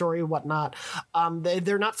of the story, whatnot.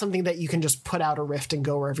 They're not something that you can just put out a rift and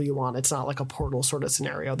go wherever you want. It's not like a portal sort of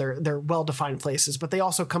scenario. They're well-defined places, but they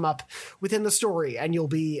also come up within the story, and you'll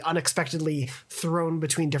be unexpectedly thrown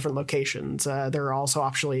between different locations. There are also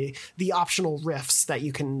actually the optional rifts that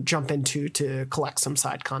you can jump into to collect some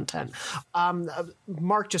side content.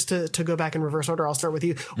 Mark, just to go back in reverse order, I'll start with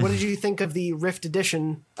you. What did you think of the Rift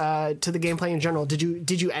addition to the gameplay in general? Did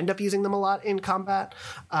you end up using them a lot in combat,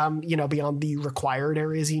 beyond the required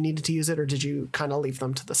areas you needed to use it, or did you kind of leave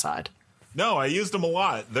them to the side? No, I used them a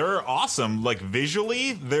lot. They're awesome. Like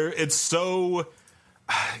visually, it's so.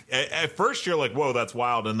 At first, you're like, "Whoa, that's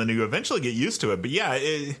wild," and then you eventually get used to it. But yeah,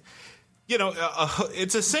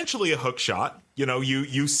 it's essentially a hook shot.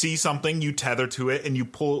 You see something, you tether to it, and you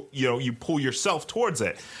pull yourself towards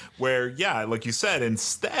it. Where, yeah, like you said,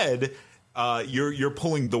 instead, you're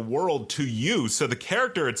pulling the world to you. So the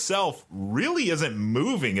character itself really isn't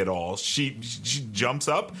moving at all. She jumps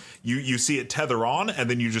up, you see it tether on, and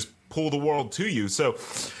then you just pull the world to you. So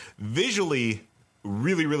visually,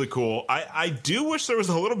 really, really cool. I do wish there was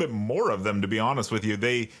a little bit more of them, to be honest with you.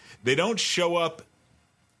 They don't show up.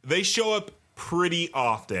 They show up pretty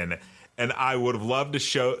often, and I would have loved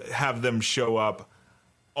to have them show up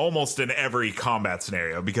almost in every combat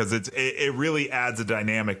scenario, because it really adds a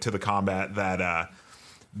dynamic to the combat that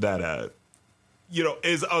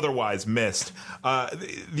is otherwise missed.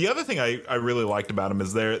 The other thing I really liked about them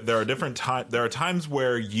is there are times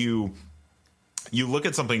where you look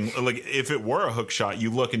at something, like if it were a hook shot, you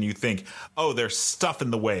look and you think, oh, there's stuff in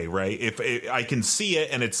the way, right? If I can see it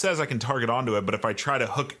and it says I can target onto it, but if I try to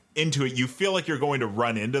hook into it, you feel like you're going to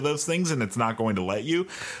run into those things and it's not going to let you.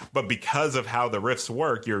 But because of how the rifts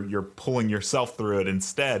work, you're pulling yourself through it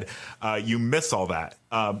instead. You miss all that.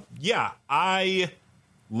 Yeah, I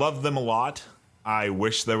love them a lot. I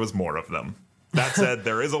wish there was more of them. That said,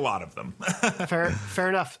 there is a lot of them. Fair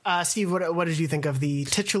enough. Steve, what did you think of the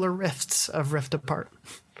titular rifts of Rift Apart?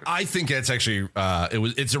 I think it's actually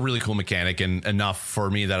it's a really cool mechanic, and enough for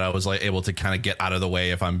me that I was like able to kind of get out of the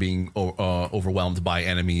way if I'm being overwhelmed by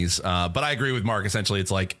enemies. But I agree with Mark. Essentially,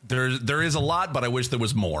 it's like there is a lot, but I wish there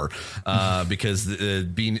was more, because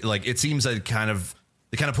being like, it seems that they kind of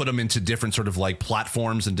put them into different sort of like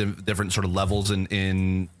platforms and different sort of levels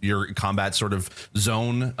in your combat sort of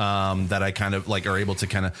zone, that I kind of like are able to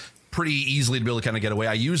kind of pretty easily to be able to kind of get away.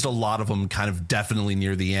 I used a lot of them kind of definitely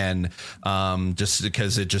near the end, just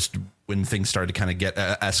because when things started to kind of get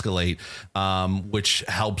escalate, which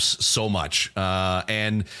helps so much.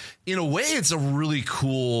 And in a way, it's a really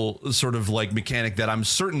cool sort of like mechanic that I'm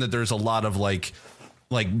certain that there's a lot of like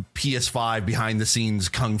PS5 behind the scenes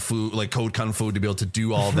kung fu, like code kung fu, to be able to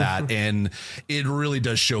do all that. And it really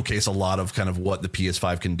does showcase a lot of kind of what the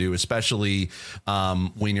PS5 can do, especially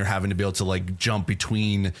when you're having to be able to like jump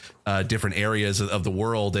between different areas of the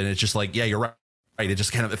world. And it's just like, yeah, you're right. It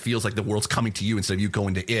just kind of, it feels like the world's coming to you instead of you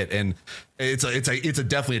going to it. And it's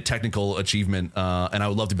definitely a technical achievement. And I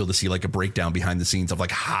would love to be able to see like a breakdown behind the scenes of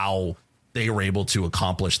like how they were able to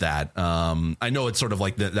accomplish that. I know it's sort of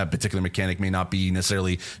like that particular mechanic may not be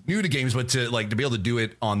necessarily new to games, but to be able to do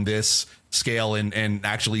it on this scale and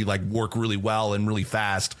actually like work really well and really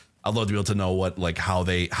fast, I'd love to be able to know what, like how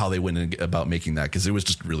they went about making that, because it was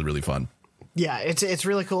just really, really fun. Yeah, it's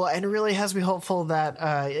really cool, and it really has me hopeful that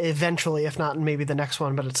eventually, if not maybe the next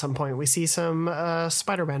one, but at some point, we see some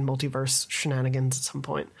Spider-Man multiverse shenanigans at some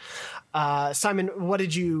point. Simon, what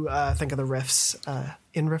did you think of the riffs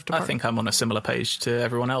in Rift Apart? I think I'm on a similar page to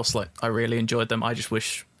everyone else. Like, I really enjoyed them. I just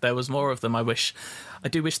wish there was more of them. I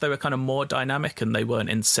do wish they were kind of more dynamic and they weren't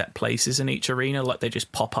in set places in each arena. Like, they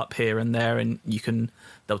just pop up here and there, and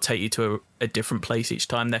they'll take you to a different place each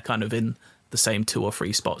time. They're kind of in the same 2 or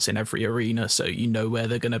 3 spots in every arena, so you know where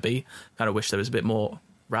they're going to be. Kind of wish there was a bit more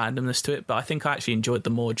randomness to it, but I think I actually enjoyed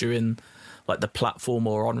them more during like the platform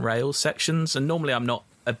or on rails sections. And normally I'm not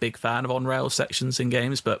a big fan of on rails sections in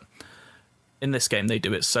games, but in this game they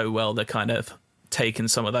do it so well. They're kind of taking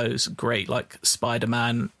some of those great like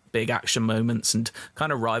Spider-Man big action moments and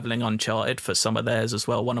kind of rivaling Uncharted for some of theirs as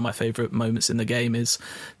well. One of my favorite moments in the game is,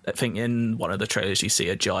 I think in one of the trailers you see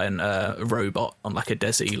a giant robot on like a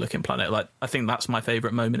desert looking planet. Like, I think that's my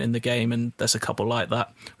favorite moment in the game, and there's a couple like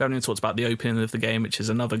that. We haven't even talked about the opening of the game, which is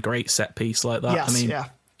another great set piece like that. Yes, I mean, yeah.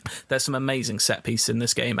 There's some amazing set pieces in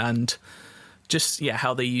this game, and just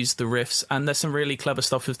how they use the riffs, and there's some really clever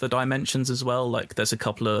stuff with the dimensions as well. Like, there's a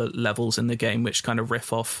couple of levels in the game which kind of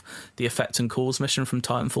riff off the Effect and Cause mission from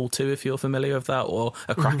Titanfall 2, if you're familiar with that, or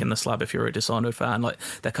A Crack in the Slab if you're a Dishonored fan. Like,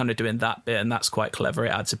 they're kind of doing that bit, and that's quite clever.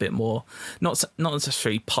 It adds a bit more, not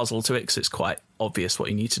necessarily puzzle to it, because it's quite obvious what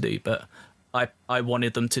you need to do, but I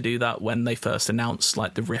wanted them to do that when they first announced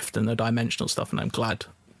like the rift and the dimensional stuff, and I'm glad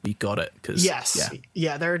we got it. Cause,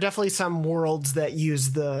 yeah, there are definitely some worlds that use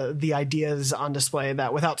the ideas on display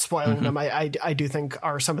that, without spoiling them, I do think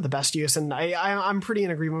are some of the best use. And I'm pretty in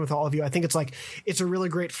agreement with all of you. I think it's a really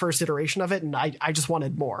great first iteration of it, and I just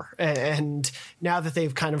wanted more. And now that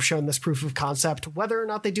they've kind of shown this proof of concept, whether or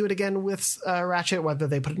not they do it again with Ratchet, whether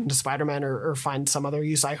they put it into Spider-Man or find some other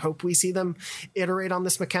use, I hope we see them iterate on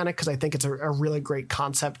this mechanic, because I think it's a really great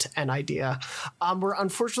concept and idea. We're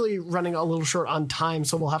unfortunately running a little short on time,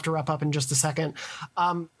 so we'll we'll have to wrap up in just a second.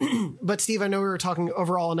 But Steve, I know we were talking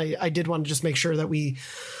overall, and I did want to just make sure that we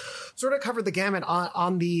sort of covered the gamut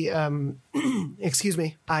on the excuse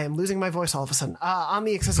me, I am losing my voice all of a sudden, on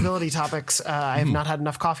the accessibility topics. I have not had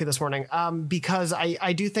enough coffee this morning, because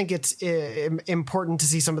I do think it's important to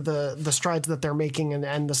see some of the strides that they're making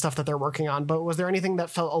and the stuff that they're working on. But was there anything that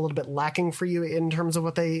felt a little bit lacking for you in terms of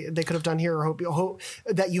what they could have done here, or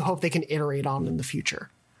hope they can iterate on in the future?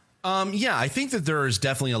 Yeah, I think that there is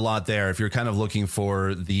definitely a lot there if you're kind of looking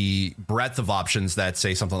for the breadth of options that,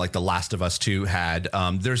 say, something like The Last of Us 2 had.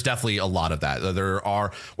 There's definitely a lot of that.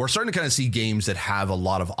 We're starting to kind of see games that have a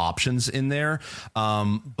lot of options in there,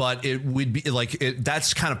 but it would be like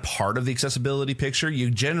that's kind of part of the accessibility picture.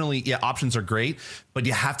 You generally, options are great, but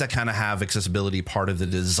you have to kind of have accessibility part of the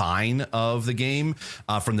design of the game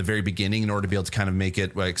from the very beginning in order to be able to kind of make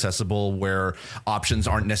it accessible, where options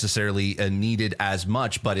aren't necessarily needed as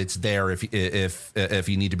much, but it's there if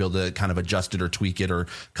you need to be able to kind of adjust it or tweak it or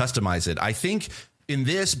customize it. I think in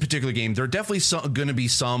this particular game, there are definitely going to be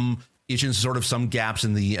some issues, sort of some gaps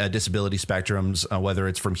in the disability spectrums, whether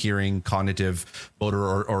it's from hearing, cognitive, motor,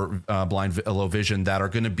 or blind, low vision, that are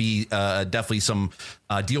going to be definitely some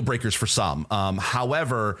deal breakers for some.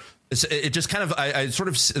 However, it just kind of, I sort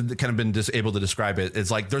of kind of been able to describe it.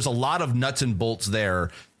 It's like there's a lot of nuts and bolts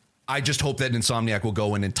there. I just hope that Insomniac will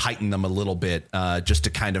go in and tighten them a little bit, just to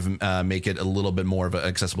kind of make it a little bit more of an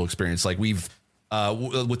accessible experience. Like we've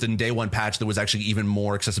with the day one patch, there was actually even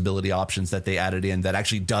more accessibility options that they added in that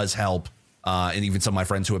actually does help. And even some of my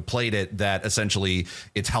friends who have played it, that essentially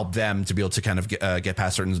it's helped them to be able to kind of get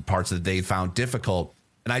past certain parts that they found difficult.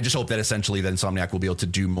 And I just hope that essentially that Insomniac will be able to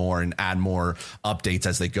do more and add more updates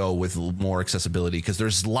as they go with more accessibility, because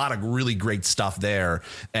there's a lot of really great stuff there.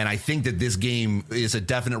 And I think that this game is a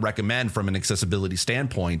definite recommend from an accessibility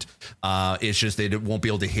standpoint. It's just that it won't be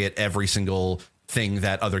able to hit every single thing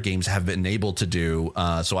that other games have been able to do.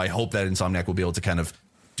 So I hope that Insomniac will be able to kind of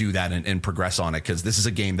do that and progress on it, because this is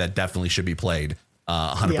a game that definitely should be played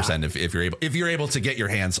 100% if you're able to get your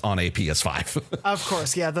hands on a PS5. Of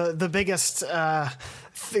course, yeah. The biggest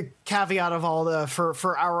caveat of all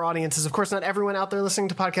for our audience is, of course, not everyone out there listening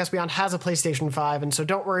to Podcast Beyond has a PlayStation 5, and so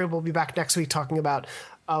don't worry, we'll be back next week talking about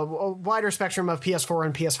a wider spectrum of PS4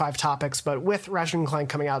 and PS5 topics, but with Ratchet & Clank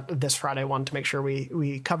coming out this Friday, I wanted to make sure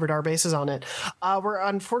we covered our bases on it. We're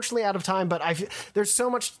unfortunately out of time, but there's so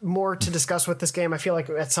much more to discuss with this game. I feel like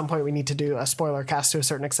at some point we need to do a spoiler cast to a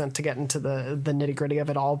certain extent to get into the nitty-gritty of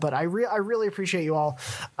it all, but I really appreciate you all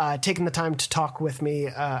taking the time to talk with me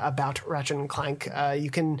about Ratchet & Clank. You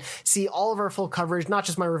can see all of our full coverage, not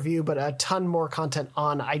just my review, but a ton more content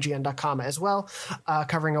on IGN.com as well,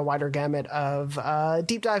 covering a wider gamut of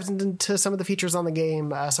deep dives into some of the features on the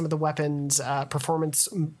game, some of the weapons, performance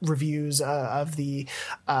reviews of the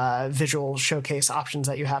visual showcase options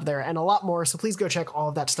that you have there, and a lot more. So please go check all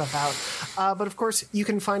of that stuff out. But of course, you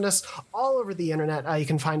can find us all over the internet. You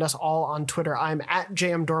can find us all on Twitter. I'm at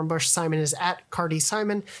JM Dornbush. Simon is at Cardi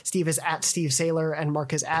Simon. Steve is at Steve Saylor, and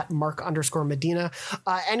Mark is at Mark_Medina.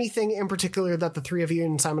 Anything in particular that the three of you,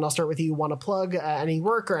 and Simon, I'll start with you, want to plug? Any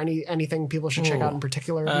work or anything people should check out in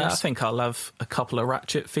particular? I think I'll have a couple of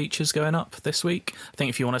Ratchet features going up this week. I think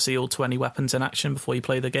if you want to see all 20 weapons in action before you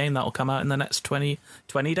play the game, that will come out in the next 20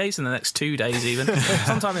 days, in the next 2 days even.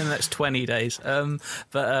 Sometime in the next 20 days.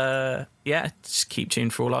 Yeah, just keep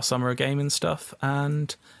tuned for all our summer of gaming stuff.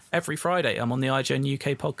 And every Friday I'm on the IGN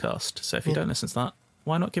UK podcast. So if you don't listen to that,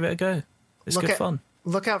 why not give it a go? It's good fun.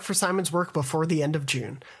 Look out for Simon's work before the end of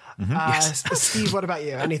June. Yes. Steve, what about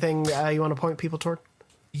you? Anything you want to point people toward?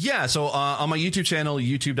 Yeah, so on my YouTube channel,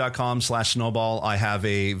 youtube.com/snowball, I have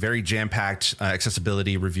a very jam-packed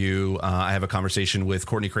accessibility review. I have a conversation with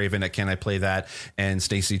Courtney Craven at Can I Play That, and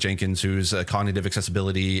Stacey Jenkins, who's a cognitive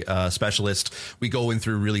accessibility specialist. We go in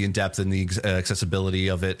through really in depth in the accessibility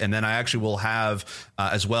of it, and then I actually will have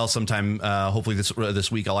as well sometime, hopefully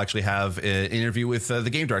this week, I'll actually have an interview with the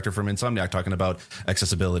game director from Insomniac talking about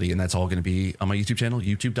accessibility, and that's all going to be on my YouTube channel,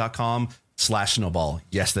 youtube.com/snowball.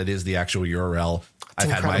 Yes, that is the actual URL. I've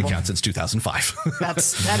had my account since 2005.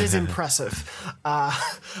 That is impressive.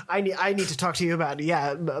 I need to talk to you about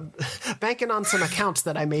banking on some accounts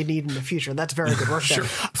that I may need in the future. That's very good work there.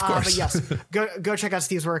 Sure, of course. But yes, go check out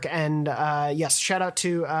Steve's work, and yes, shout out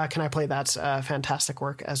to Can I Play That's fantastic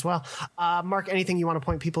work as well. Mark, anything you want to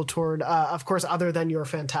point people toward? Of course, other than your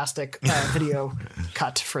fantastic video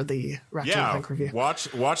cut for the Ratchet & Clank review.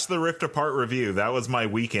 Watch the Rift Apart review. That was my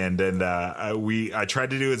weekend, and I tried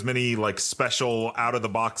to do as many like special out out of the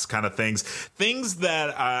box kind of things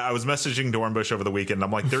that I was messaging Dornbush over the weekend.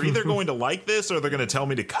 I'm like, they're either going to like this or they're going to tell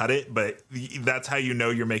me to cut it. But that's how you know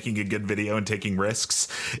you're making a good video and taking risks,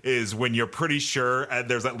 is when you're pretty sure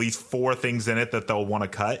there's at least 4 things in it that they'll want to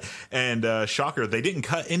cut. And shocker, they didn't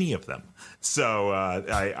cut any of them. So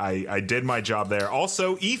I did my job there.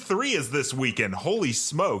 Also, E3 is this weekend. Holy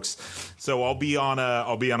smokes! So I'll be on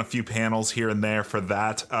a few panels here and there for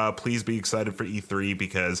that. Please be excited for E3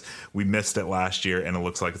 because we missed it last year, and it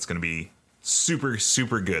looks like it's going to be super,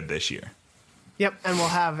 super good this year. Yep, and we'll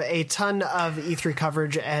have a ton of E3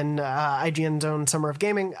 coverage and IGN's own Summer of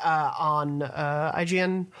Gaming on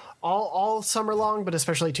IGN all summer long, but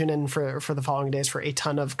especially tune in for the following days for a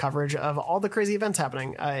ton of coverage of all the crazy events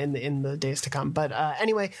happening in the days to come. But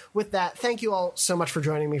anyway, with that, thank you all so much for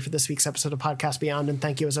joining me for this week's episode of Podcast Beyond, and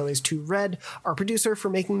thank you as always to Red, our producer, for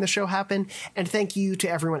making the show happen, and thank you to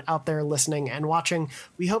everyone out there listening and watching.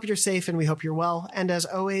 We hope you're safe and we hope you're well, and as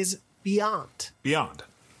always, beyond. Beyond.